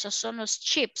 Esos son los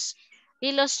chips.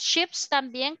 Y los chips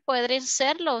también pueden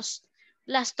ser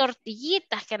las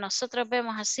tortillitas que nosotros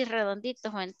vemos así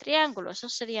redonditos o en triángulos.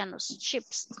 Esos serían los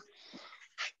chips.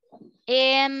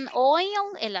 And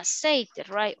oil, el aceite,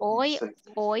 right?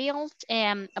 Oil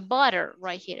and butter,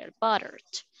 right here, buttered.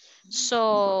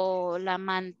 So, la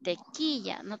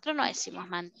mantequilla. Nosotros no decimos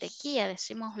mantequilla,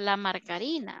 decimos la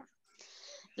margarina.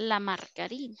 La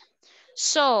margarina.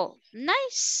 So,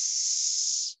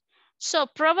 nice. So,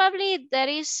 probably there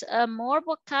is more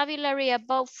vocabulary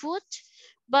about food,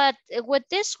 but with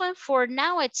this one for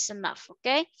now it's enough,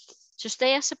 okay? Si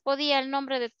usted ya se podía el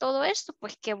nombre de todo esto,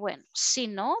 pues qué bueno. Si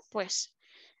no, pues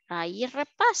ahí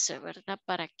repase, ¿verdad?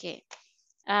 Para que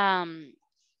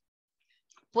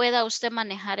pueda usted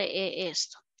manejar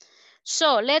esto.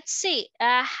 So, let's see.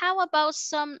 How about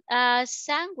some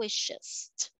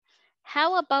sandwiches?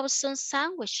 How about some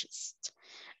sandwiches?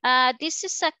 This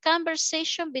is a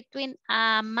conversation between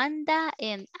Amanda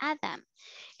and Adam.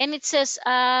 And it says,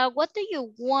 what do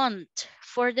you want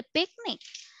for the picnic?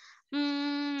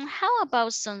 How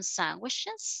about some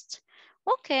sandwiches?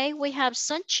 Okay, we have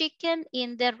some chicken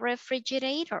in the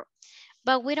refrigerator,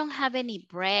 but we don't have any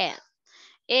bread.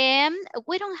 And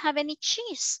we don't have any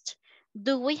cheese.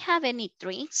 Do we have any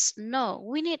drinks? No,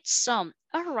 we need some.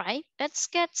 All right, let's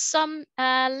get some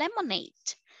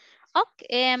lemonade.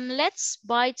 Okay, let's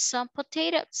buy some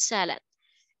potato salad.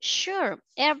 Sure,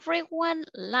 everyone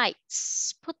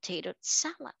likes potato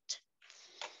salad.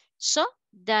 So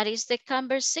that is the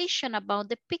conversation about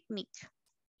the picnic.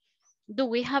 Do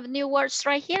we have new words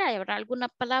right here? ¿Habrá alguna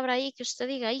palabra ahí que usted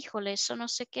diga, híjole, eso no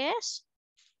sé qué es?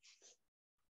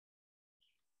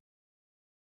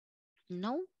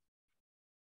 No.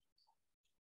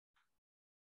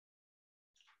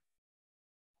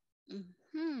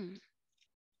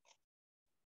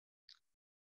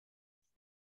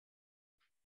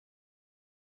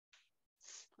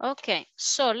 Okay,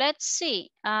 so let's see.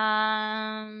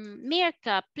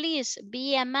 Mirka, please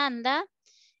be Amanda.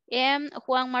 And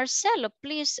Juan Marcelo,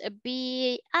 please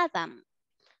be Adam.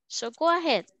 So go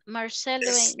ahead, Marcelo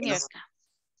Yes. and Mirka.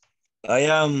 I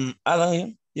am Adam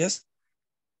here. Yes.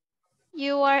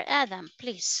 You are Adam,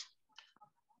 please.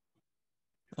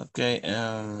 Okay.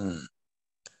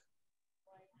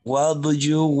 What do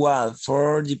you want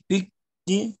for the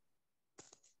picnic?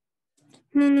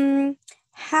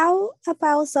 How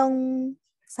about some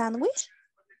sandwich?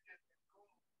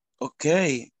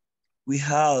 Okay. We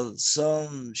have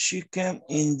some chicken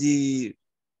in the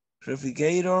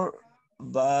refrigerator,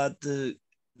 but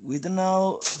we don't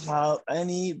know have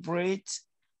any bread.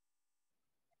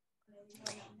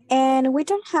 And we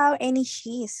don't have any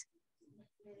cheese.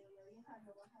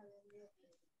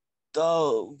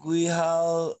 Do we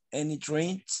have any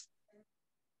drinks?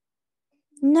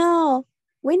 No,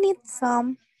 we need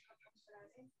some.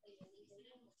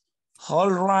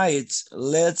 All right,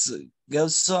 let's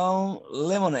get some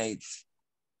lemonade.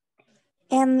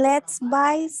 And let's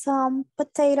buy some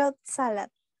potato salad.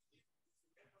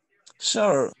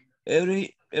 Sure,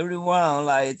 everyone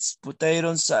likes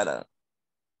potato salad.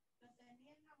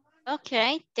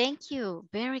 Okay, thank you.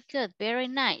 Very good, very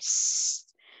nice.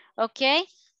 Okay,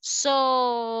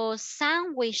 so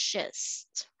sandwiches.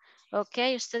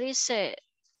 Okay, usted dice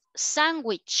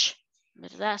sandwich,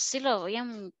 ¿verdad? Así lo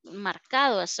habían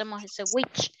marcado, hacemos ese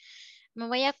witch. Me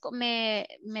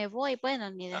voy,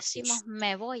 bueno, ni decimos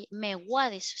me voy, me voy,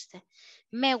 dice usted.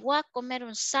 Me voy a comer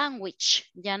un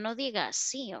sándwich, ya no diga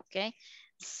así, ¿ok?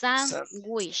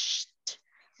 Sandwich,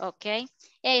 ¿ok? En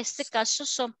este caso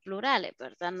son plurales,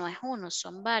 ¿verdad? No es uno,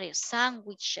 son varios,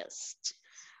 sandwiches,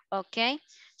 ¿ok?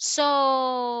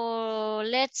 So,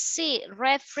 let's see,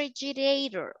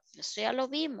 refrigerator, eso ya lo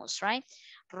vimos, right?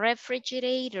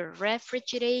 Refrigerator,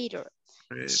 refrigerator.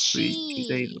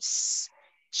 Cheese,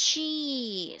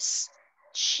 cheese,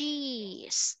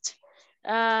 cheese.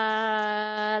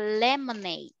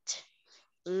 Lemonade,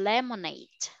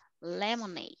 lemonade,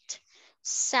 lemonade.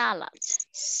 Salad,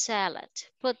 salad.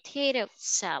 Potato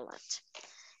salad.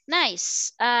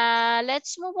 Nice.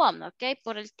 Let's move on, okay?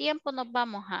 Por el tiempo nos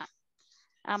vamos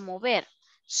a mover.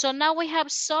 So now we have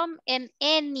some and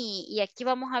any. Y aquí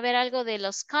vamos a ver algo de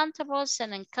los countables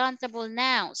and uncountable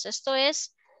nouns. Esto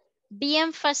es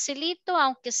bien facilito,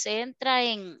 aunque se entra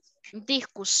en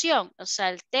discusión. O sea,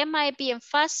 el tema es bien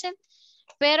fácil,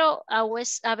 pero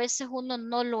a veces uno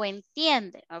no lo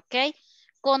entiende, ¿ok?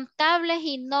 Contables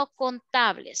y no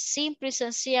contables. Simple y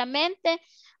sencillamente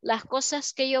las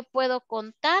cosas que yo puedo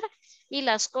contar y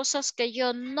las cosas que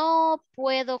yo no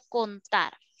puedo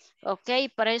contar. ¿Ok?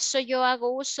 Para eso yo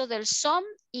hago uso del some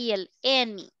y el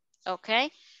any. ¿Ok?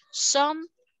 Some,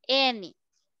 any.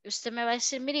 Usted me va a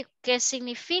decir, mire, ¿qué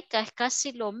significa? Es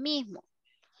casi lo mismo.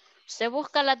 Usted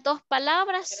busca las dos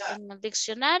palabras en el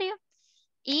diccionario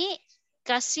y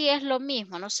casi es lo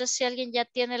mismo. No sé si alguien ya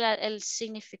tiene el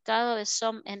significado de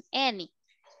some and any.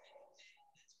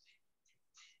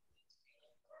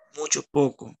 Mucho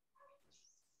poco.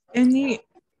 Any,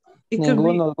 it could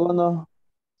be Ninguno.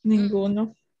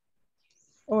 ninguno.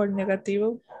 O el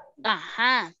negativo.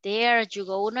 Ajá, there you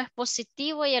go. Uno es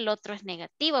positivo y el otro es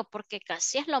negativo porque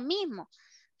casi es lo mismo.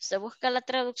 Se busca la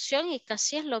traducción y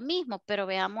casi es lo mismo, pero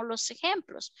veamos los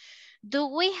ejemplos. Do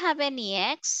we have any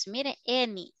eggs? Mire,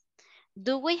 any.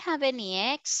 Do we have any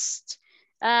eggs?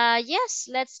 Yes,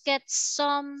 let's get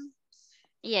some.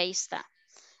 Y ahí está.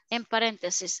 En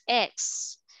paréntesis,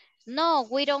 eggs. No,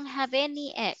 we don't have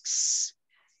any eggs.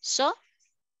 So,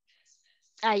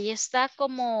 ahí está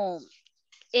como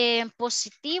en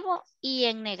positivo y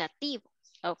en negativo.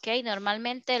 Ok,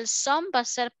 normalmente el some va a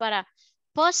ser para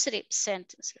positive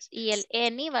sentences y el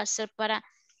any va a ser para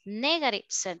negative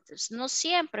sentences. No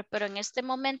siempre, pero en este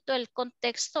momento el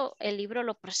contexto, el libro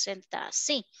lo presenta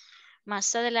así.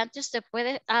 Más adelante usted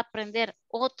puede aprender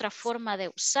otra forma de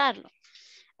usarlo.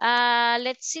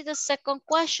 Let's see the second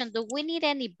question. Do we need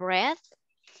any bread?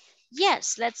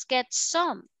 Yes, let's get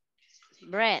some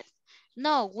bread.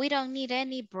 No, we don't need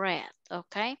any bread,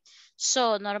 okay?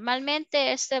 So,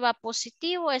 normalmente este va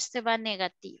positivo, este va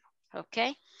negativo,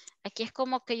 okay? Aquí es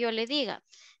como que yo le diga,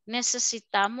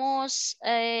 ¿necesitamos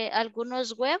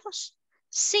algunos huevos?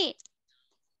 Sí,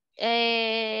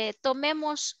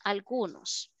 tomemos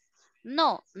algunos.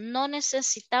 No, no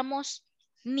necesitamos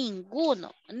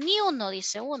ninguno. Ni uno,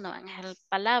 dice uno, en la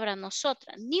palabra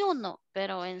nosotras. Ni uno,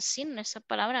 pero en sí esa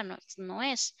palabra no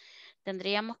es.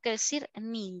 Tendríamos que decir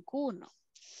ninguno.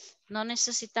 No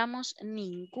necesitamos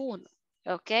ninguno.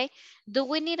 ¿Ok? Do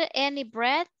we need any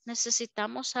bread?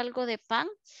 ¿Necesitamos algo de pan?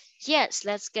 Yes,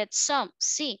 let's get some.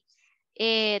 Sí.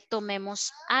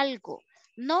 Tomemos algo.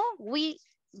 No, we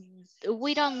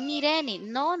don't need any.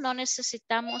 No, no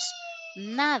necesitamos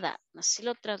nada. Así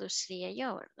lo traduciría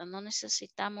yo, ¿verdad? No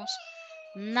necesitamos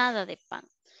nada de pan.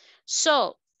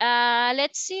 So,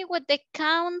 let's see what the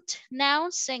count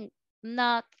nouns and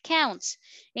not counts.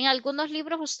 En algunos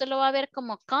libros usted lo va a ver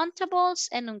como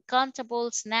countables and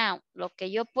uncountables noun. Lo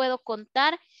que yo puedo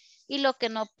contar y lo que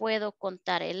no puedo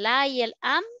contar. El I y el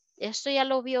am, esto ya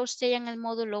lo vio usted ya en el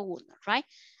módulo 1, right?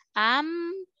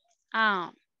 Am,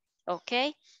 ok.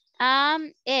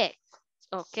 Am, egg,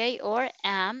 ok. Or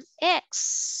am,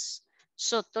 eggs.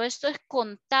 So, todo esto es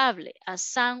contable. A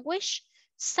sandwich,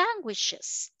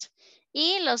 sandwiches.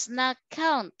 Y los not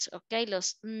count, ok,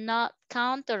 los not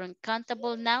count or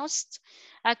uncountable nouns,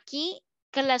 aquí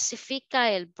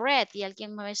clasifica el bread y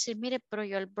alguien me va a decir, mire, pero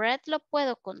yo el bread lo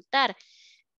puedo contar.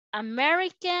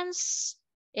 Americans,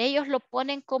 ellos lo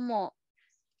ponen como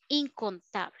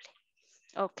incontable,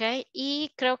 ok,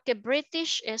 y creo que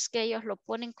British es que ellos lo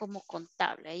ponen como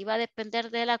contable. Ahí va a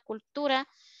depender de la cultura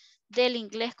del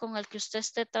inglés con el que usted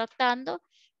esté tratando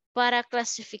para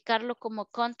clasificarlo como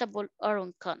countable or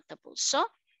uncountable. So,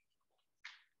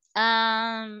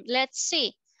 let's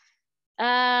see.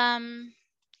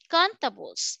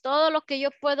 Contables, todo lo que yo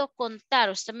puedo contar.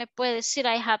 Usted me puede decir,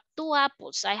 I have 2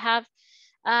 apples. I have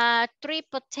 3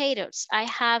 potatoes. I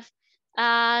have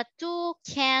 2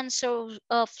 cans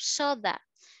of soda.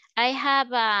 I have,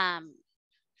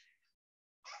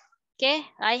 ¿qué?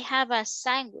 I have a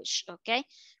sandwich, ¿ok?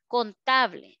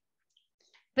 Contable.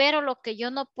 Pero lo que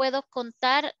yo no puedo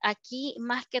contar aquí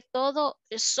más que todo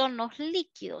son los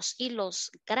líquidos y los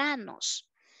granos.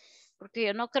 Porque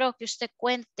yo no creo que usted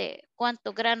cuente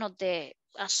cuántos granos de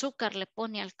azúcar le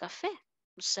pone al café.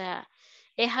 O sea,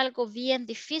 es algo bien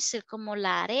difícil como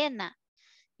la arena.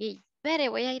 Y, espere,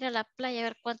 voy a ir a la playa a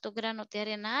ver cuántos granos de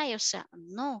arena hay. O sea,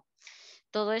 no.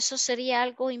 Todo eso sería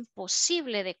algo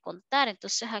imposible de contar.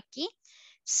 Entonces aquí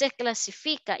se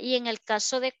clasifica. Y en el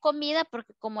caso de comida,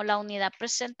 porque como la unidad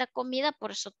presenta comida,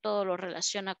 por eso todo lo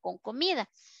relaciona con comida.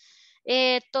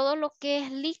 Todo lo que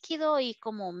es líquido y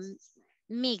como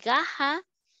migaja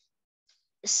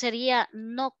sería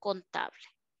no contable.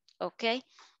 ¿Ok?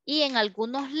 Y en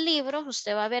algunos libros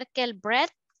usted va a ver que el bread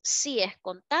sí es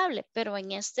contable, pero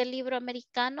en este libro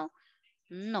americano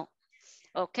no.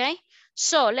 Okay,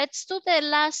 so let's do the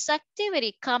last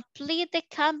activity. Complete the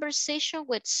conversation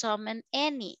with some and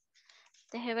any.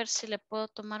 Deje ver si le puedo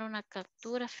tomar una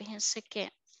captura. Fíjense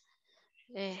que,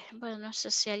 bueno, no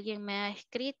sé si alguien me ha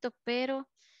escrito, pero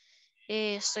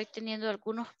estoy teniendo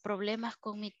algunos problemas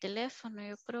con mi teléfono.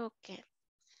 Yo creo que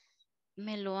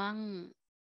me lo han...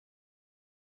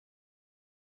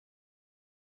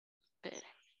 Espere.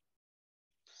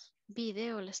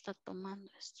 Video le está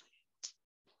tomando esto.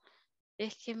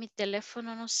 Es que mi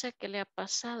teléfono no sé qué le ha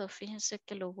pasado. Fíjense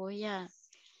que lo voy a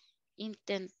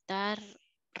intentar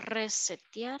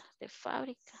resetear de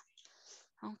fábrica.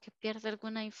 Aunque pierda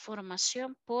alguna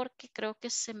información porque creo que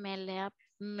se me le ha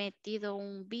metido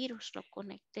un virus. Lo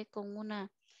conecté con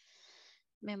una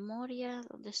memoria.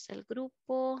 ¿Dónde está el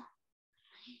grupo?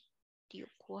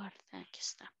 Dios guarda, aquí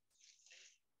está.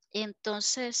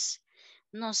 Entonces,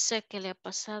 no sé qué le ha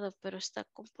pasado, pero está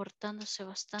comportándose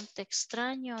bastante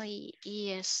extraño y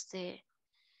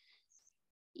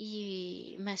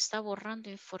me está borrando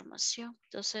información.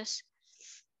 Entonces,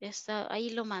 ahí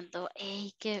lo mandó.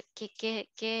 Hey,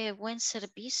 qué buen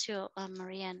servicio,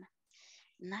 Mariana.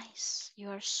 Nice. You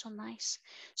are so nice.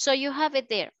 So you have it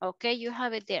there. Okay, you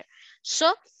have it there.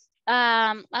 So,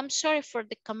 I'm sorry for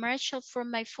the commercial from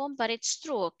my phone, but it's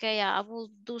true. Okay, I will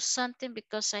do something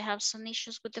because I have some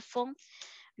issues with the phone.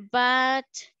 But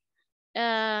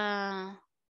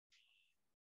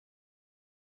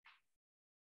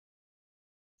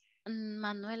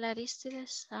Manuel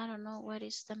Aristides, I don't know what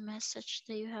is the message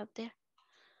that you have there.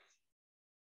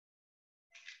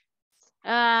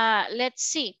 Let's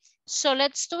see. So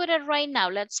let's do it right now.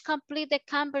 Let's complete the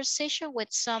conversation with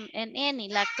some and any.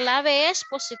 La clave es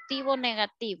positivo o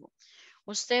negativo.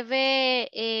 Usted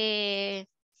ve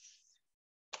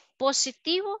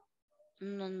positivo,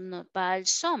 no va el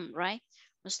some, right?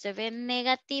 Usted ve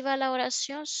negativa la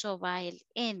oración, so va el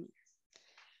any.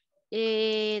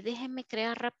 Déjenme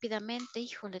crear rápidamente.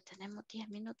 Híjole, tenemos 10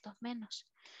 minutos menos.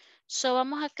 So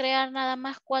vamos a crear nada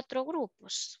más 4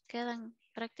 grupos. Quedan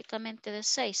prácticamente de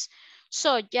 6.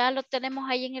 So ya lo tenemos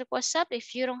ahí en el WhatsApp.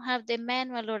 If you don't have the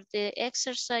manual or the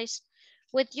exercise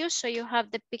with you, so you have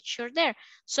the picture there.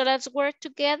 So let's work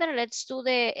together. Let's do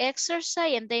the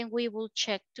exercise and then we will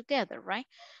check together, right?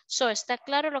 So está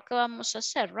claro lo que vamos a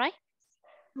hacer, right?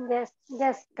 Yes,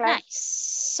 class.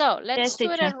 Nice. So let's Yes,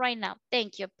 do it teacher. right now.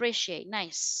 Thank you. Appreciate.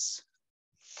 Nice.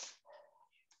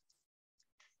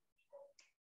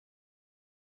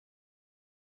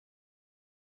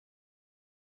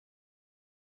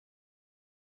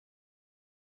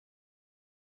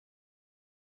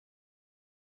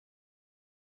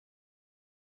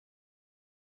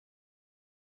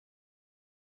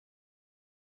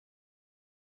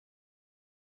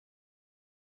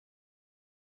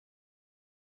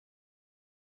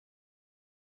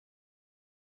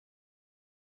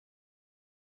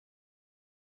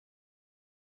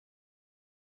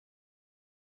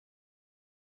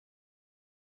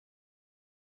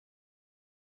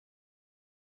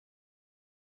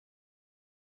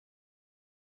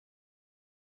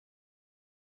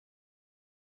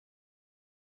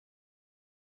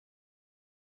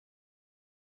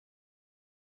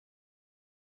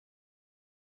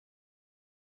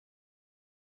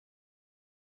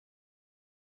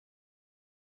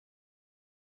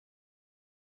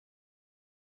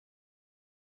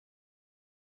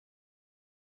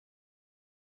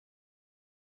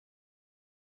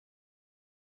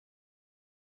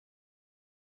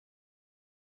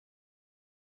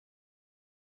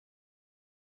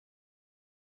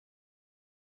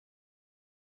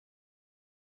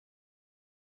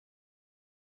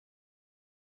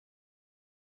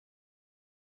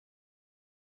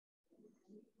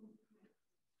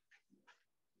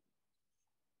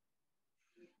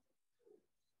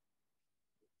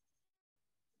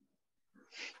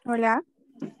 Hola,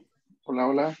 Hola,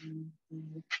 hola.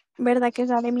 ¿verdad que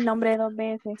sale mi nombre 2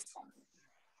 veces?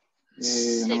 No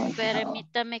Sí, me han fijado.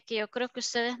 permítame que yo creo que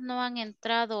ustedes no han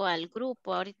entrado al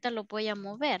grupo. Ahorita lo voy a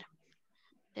mover.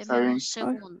 Está Denme un bien,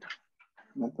 segundo.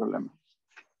 no hay problema.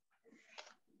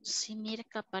 Sí, mire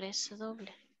que aparece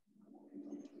doble.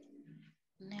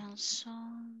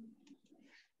 Nelson.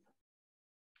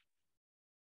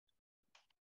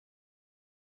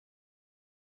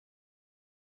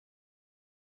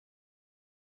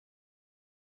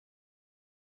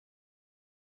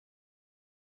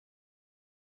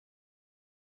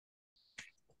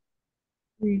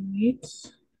 We need.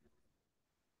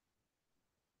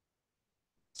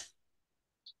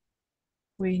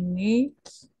 We need.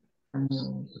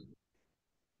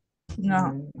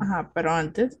 No, ajá, pero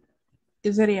antes,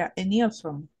 ¿qué sería? Any or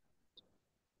some?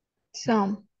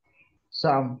 Some.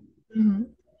 Some.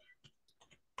 Ujú.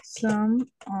 Some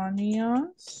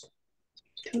onions.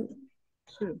 Two.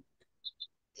 Two.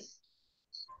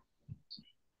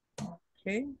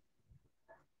 Okay.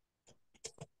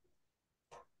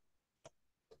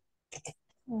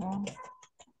 Oh,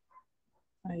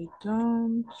 I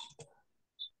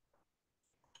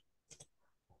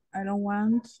don't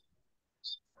want.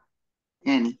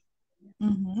 Any.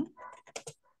 Mhm.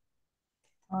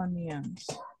 Onions.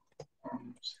 I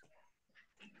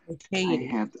I hate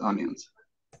it. hate onions.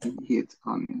 I hate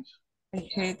onions. I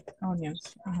hate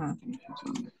onions. Uh-huh. I hate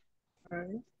onions.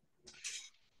 Right.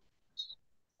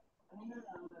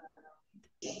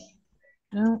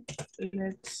 Now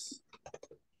let's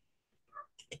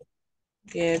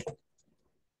get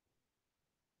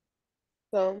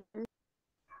So,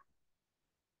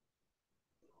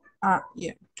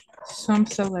 yeah, some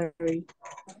celery.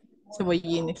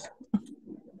 Cebollines.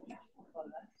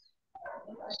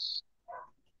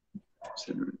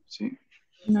 Celery, sí.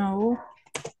 No.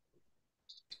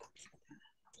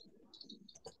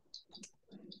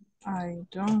 I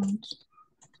don't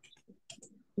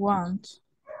want.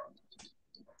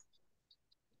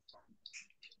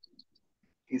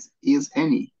 Is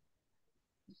any.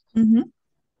 Mm-hmm.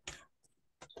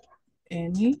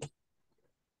 Any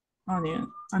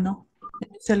onion. No.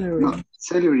 Celery. No,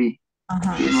 celery.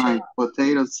 Uh-huh. My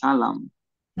potato salad.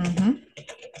 Mm-hmm.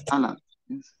 Salad.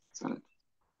 Yes, salad.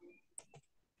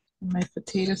 My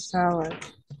potato salad.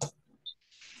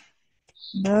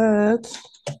 But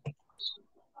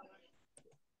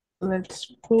let's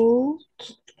put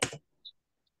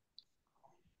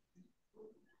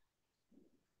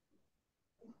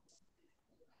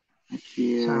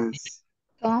Aquí es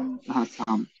Some.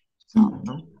 some.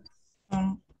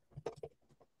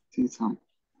 Sí, some.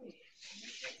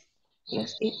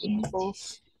 Yes, it is.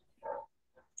 Both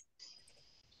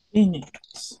in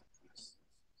English.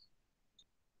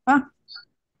 Ah,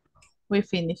 we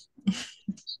finished.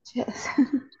 Yes.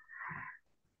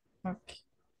 Okay.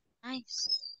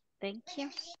 Nice. Thank you.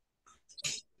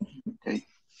 Okay.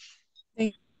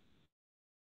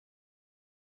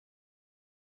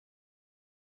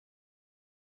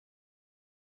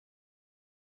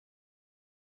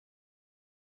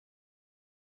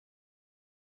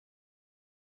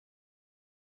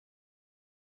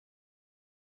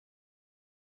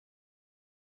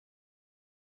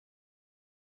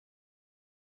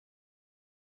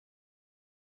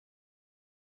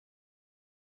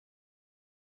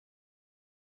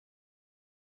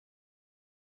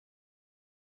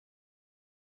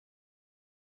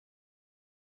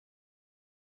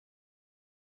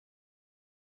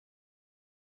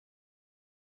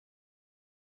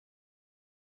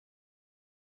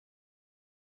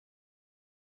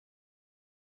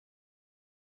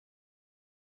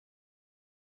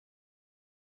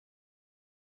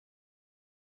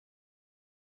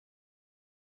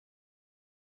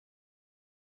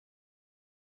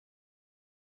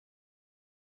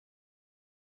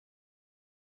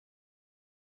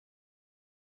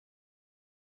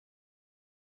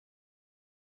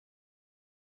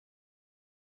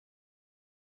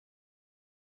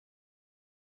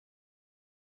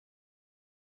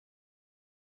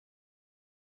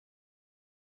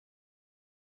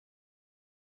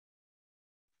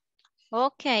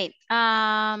 Ok,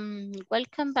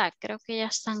 welcome back. Creo que ya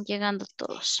están llegando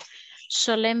todos.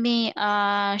 So let me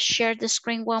share the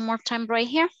screen one more time right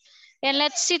here. And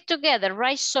let's see together,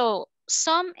 right? So,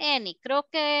 some, any. Creo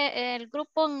que el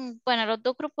grupo, bueno, los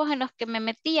dos grupos en los que me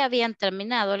metí habían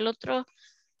terminado. El otro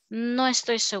no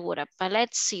estoy segura. But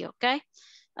let's see, okay?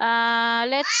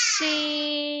 Let's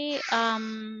see.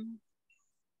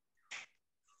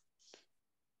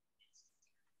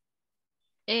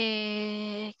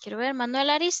 Quiero ver,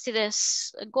 Manuel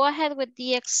Aristides. Go ahead with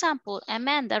the example.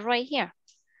 Amanda, right here.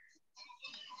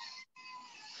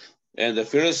 And the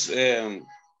first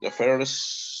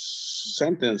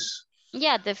sentence.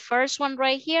 Yeah, the first one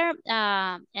right here,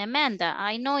 Amanda.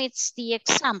 I know it's the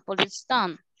example, it's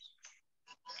done.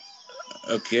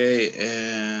 Okay,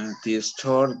 the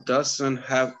store doesn't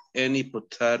have any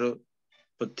potato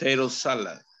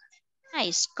salad.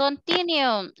 Nice,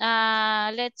 continue.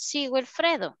 Let's see,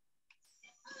 Wilfredo.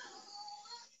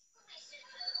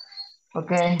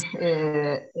 Okay.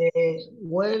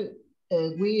 Well,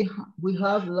 we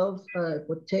have lots of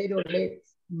potato.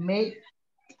 Let's make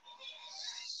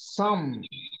some.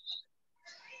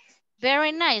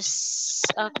 Very nice,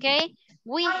 okay.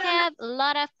 We have a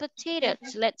lot of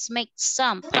potatoes. Let's make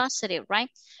some positive, right?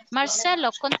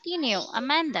 Marcelo, continue.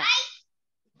 Amanda.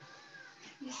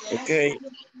 Okay.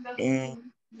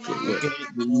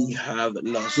 We have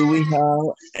lost. Do we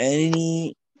have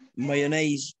any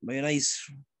mayonnaise?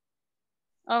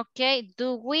 Okay,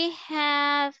 do we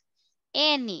have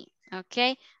any?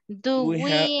 Okay, do we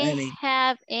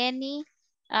have any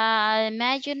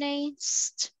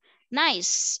mayonnaise?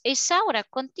 Nice. Isaura,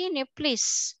 continue,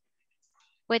 please,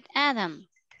 with Adam.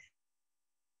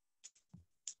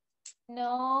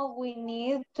 No, we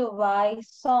need to buy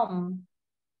some.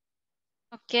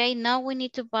 Okay, now we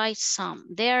need to buy some.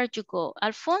 There you go.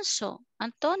 Alfonso,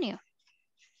 Antonio.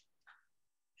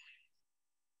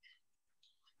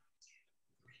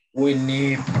 We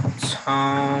need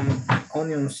some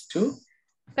onions too.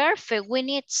 Perfect. We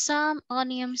need some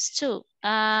onions too.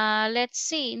 Let's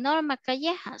see. Norma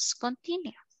Callejas,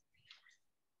 continue.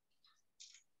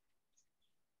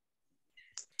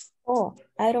 Oh,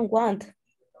 I don't want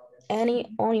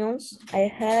any onions. I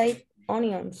hate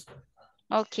onions.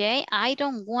 Okay, I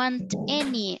don't want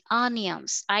any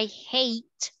onions. I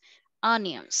hate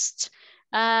onions.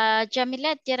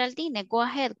 Jamilet, Geraldine, go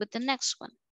ahead with the next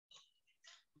one.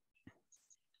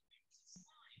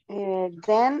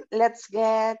 Then let's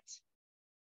get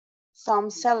some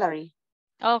celery.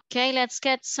 Okay, let's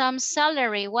get some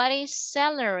celery. What is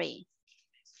celery?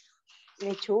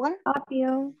 Lechuga.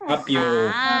 Apio.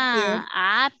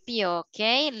 Apio,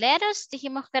 ok. Lettuce,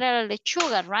 dijimos que era la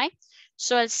lechuga, right?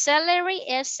 So el celery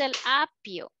es el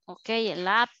apio, ok, el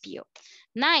apio.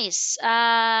 Nice.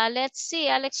 Let's see,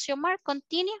 Alex Yomar,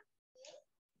 continue.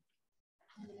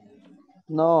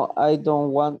 No, I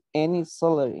don't want any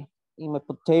celery in my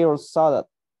potato salad,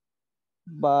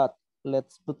 but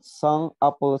let's put some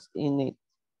apples in it.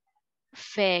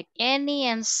 Perfect. Any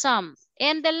and some.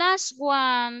 And the last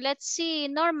one, let's see,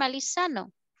 Norma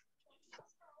Lizano.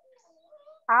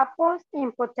 apples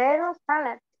in potato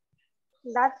salad.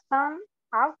 That sounds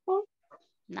awful.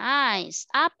 Nice.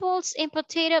 Apples in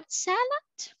potato salad?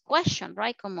 Question,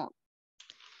 right? Como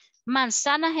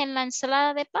manzanas en la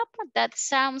ensalada de papa. That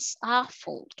sounds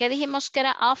awful. ¿Qué dijimos que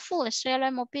era awful? Eso ya lo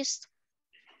hemos visto.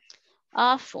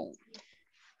 Awful.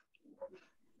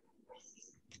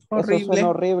 Eso suena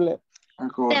horrible.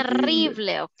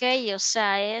 Terrible, ok. O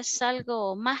sea, es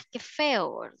algo más que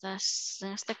feo, ¿verdad?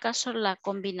 En este caso la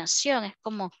combinación es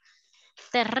como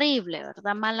terrible,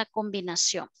 ¿verdad? Mala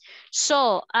combinación.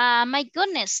 So, my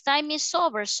goodness, time is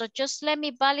over. So just let me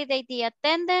validate the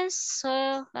attendance.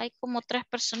 Hay como 3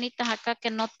 personitas acá que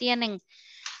no tienen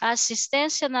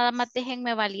asistencia. Nada más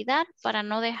déjenme validar para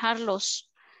no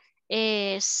dejarlos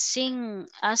sin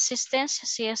asistencia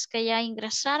si es que ya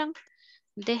ingresaron.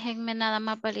 Déjenme nada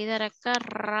más validar acá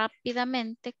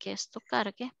rápidamente que esto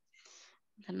cargue.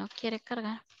 No quiere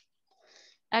cargar.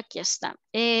 Aquí está.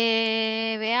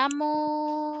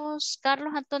 Veamos.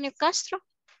 Carlos Antonio Castro.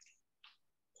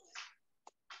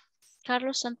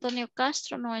 Carlos Antonio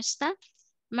Castro no está.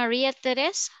 María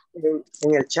Teresa.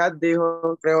 En el chat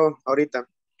dijo, creo, ahorita.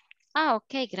 Ah,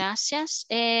 ok, gracias.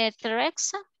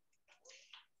 Teresa.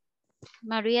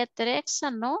 María Teresa,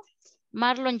 no.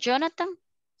 Marlon Jonathan.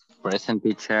 Present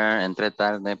teacher, entré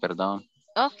tarde, perdón.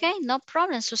 Ok, no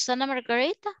problem. Susana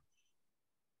Margarita.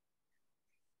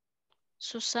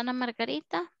 Susana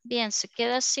Margarita. Bien, se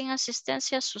queda sin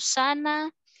asistencia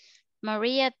Susana.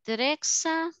 María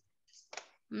Teresa.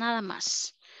 Nada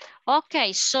más.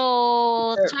 Ok,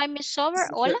 so time is over.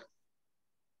 Hola.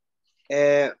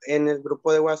 En el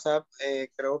grupo de WhatsApp,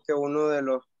 creo que uno de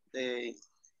los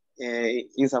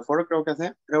INSAFORP, creo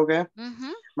que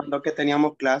mandó que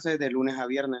teníamos clases de lunes a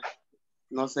viernes.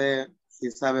 No sé si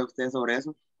sabe usted sobre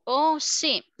eso. Oh,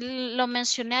 sí, lo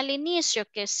mencioné al inicio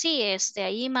que sí,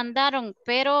 ahí mandaron,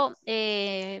 pero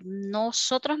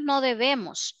nosotros no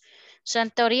debemos. O sea,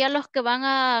 en teoría los que van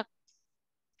a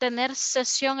tener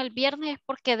sesión el viernes es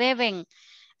porque deben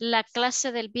la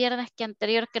clase del viernes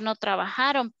anterior que no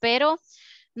trabajaron, pero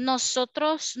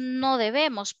nosotros no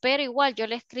debemos. Pero igual yo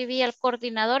le escribí al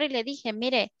coordinador y le dije,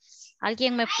 mire,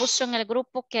 alguien me puso en el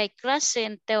grupo que hay clase,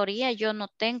 en teoría yo no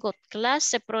tengo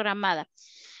clase programada.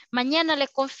 Mañana le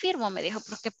confirmo, me dijo,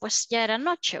 porque pues ya era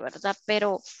noche, ¿verdad?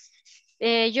 Pero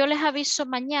yo les aviso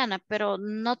mañana, pero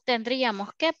no tendríamos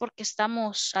que porque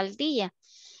estamos al día.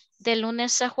 De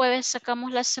lunes a jueves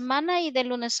sacamos la semana y de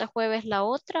lunes a jueves la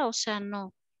otra, o sea,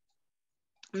 no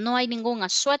hay ningún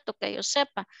asueto que yo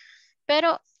sepa.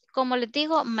 Pero como les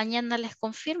digo, mañana les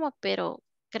confirmo, pero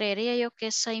creería yo que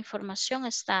esa información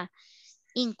está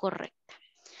incorrecta.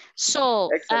 So,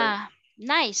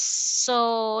 nice.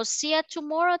 So, see you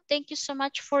tomorrow. Thank you so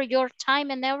much for your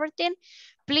time and everything.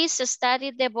 Please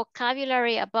study the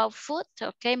vocabulary about food.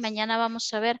 Ok, mañana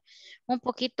vamos a ver un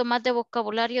poquito más de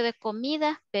vocabulario de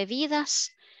comida,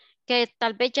 bebidas, que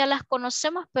tal vez ya las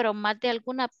conocemos, pero más de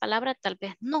alguna palabra tal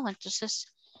vez no.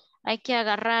 Entonces, hay que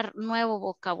agarrar nuevo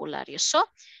vocabulario. So,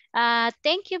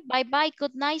 thank you. Bye bye.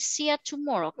 Good night. See you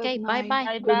tomorrow. Okay, bye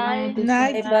bye. Good night. Good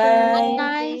night.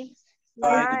 Bye. Good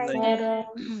night.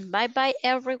 Bye bye,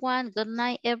 everyone. Good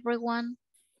night, everyone.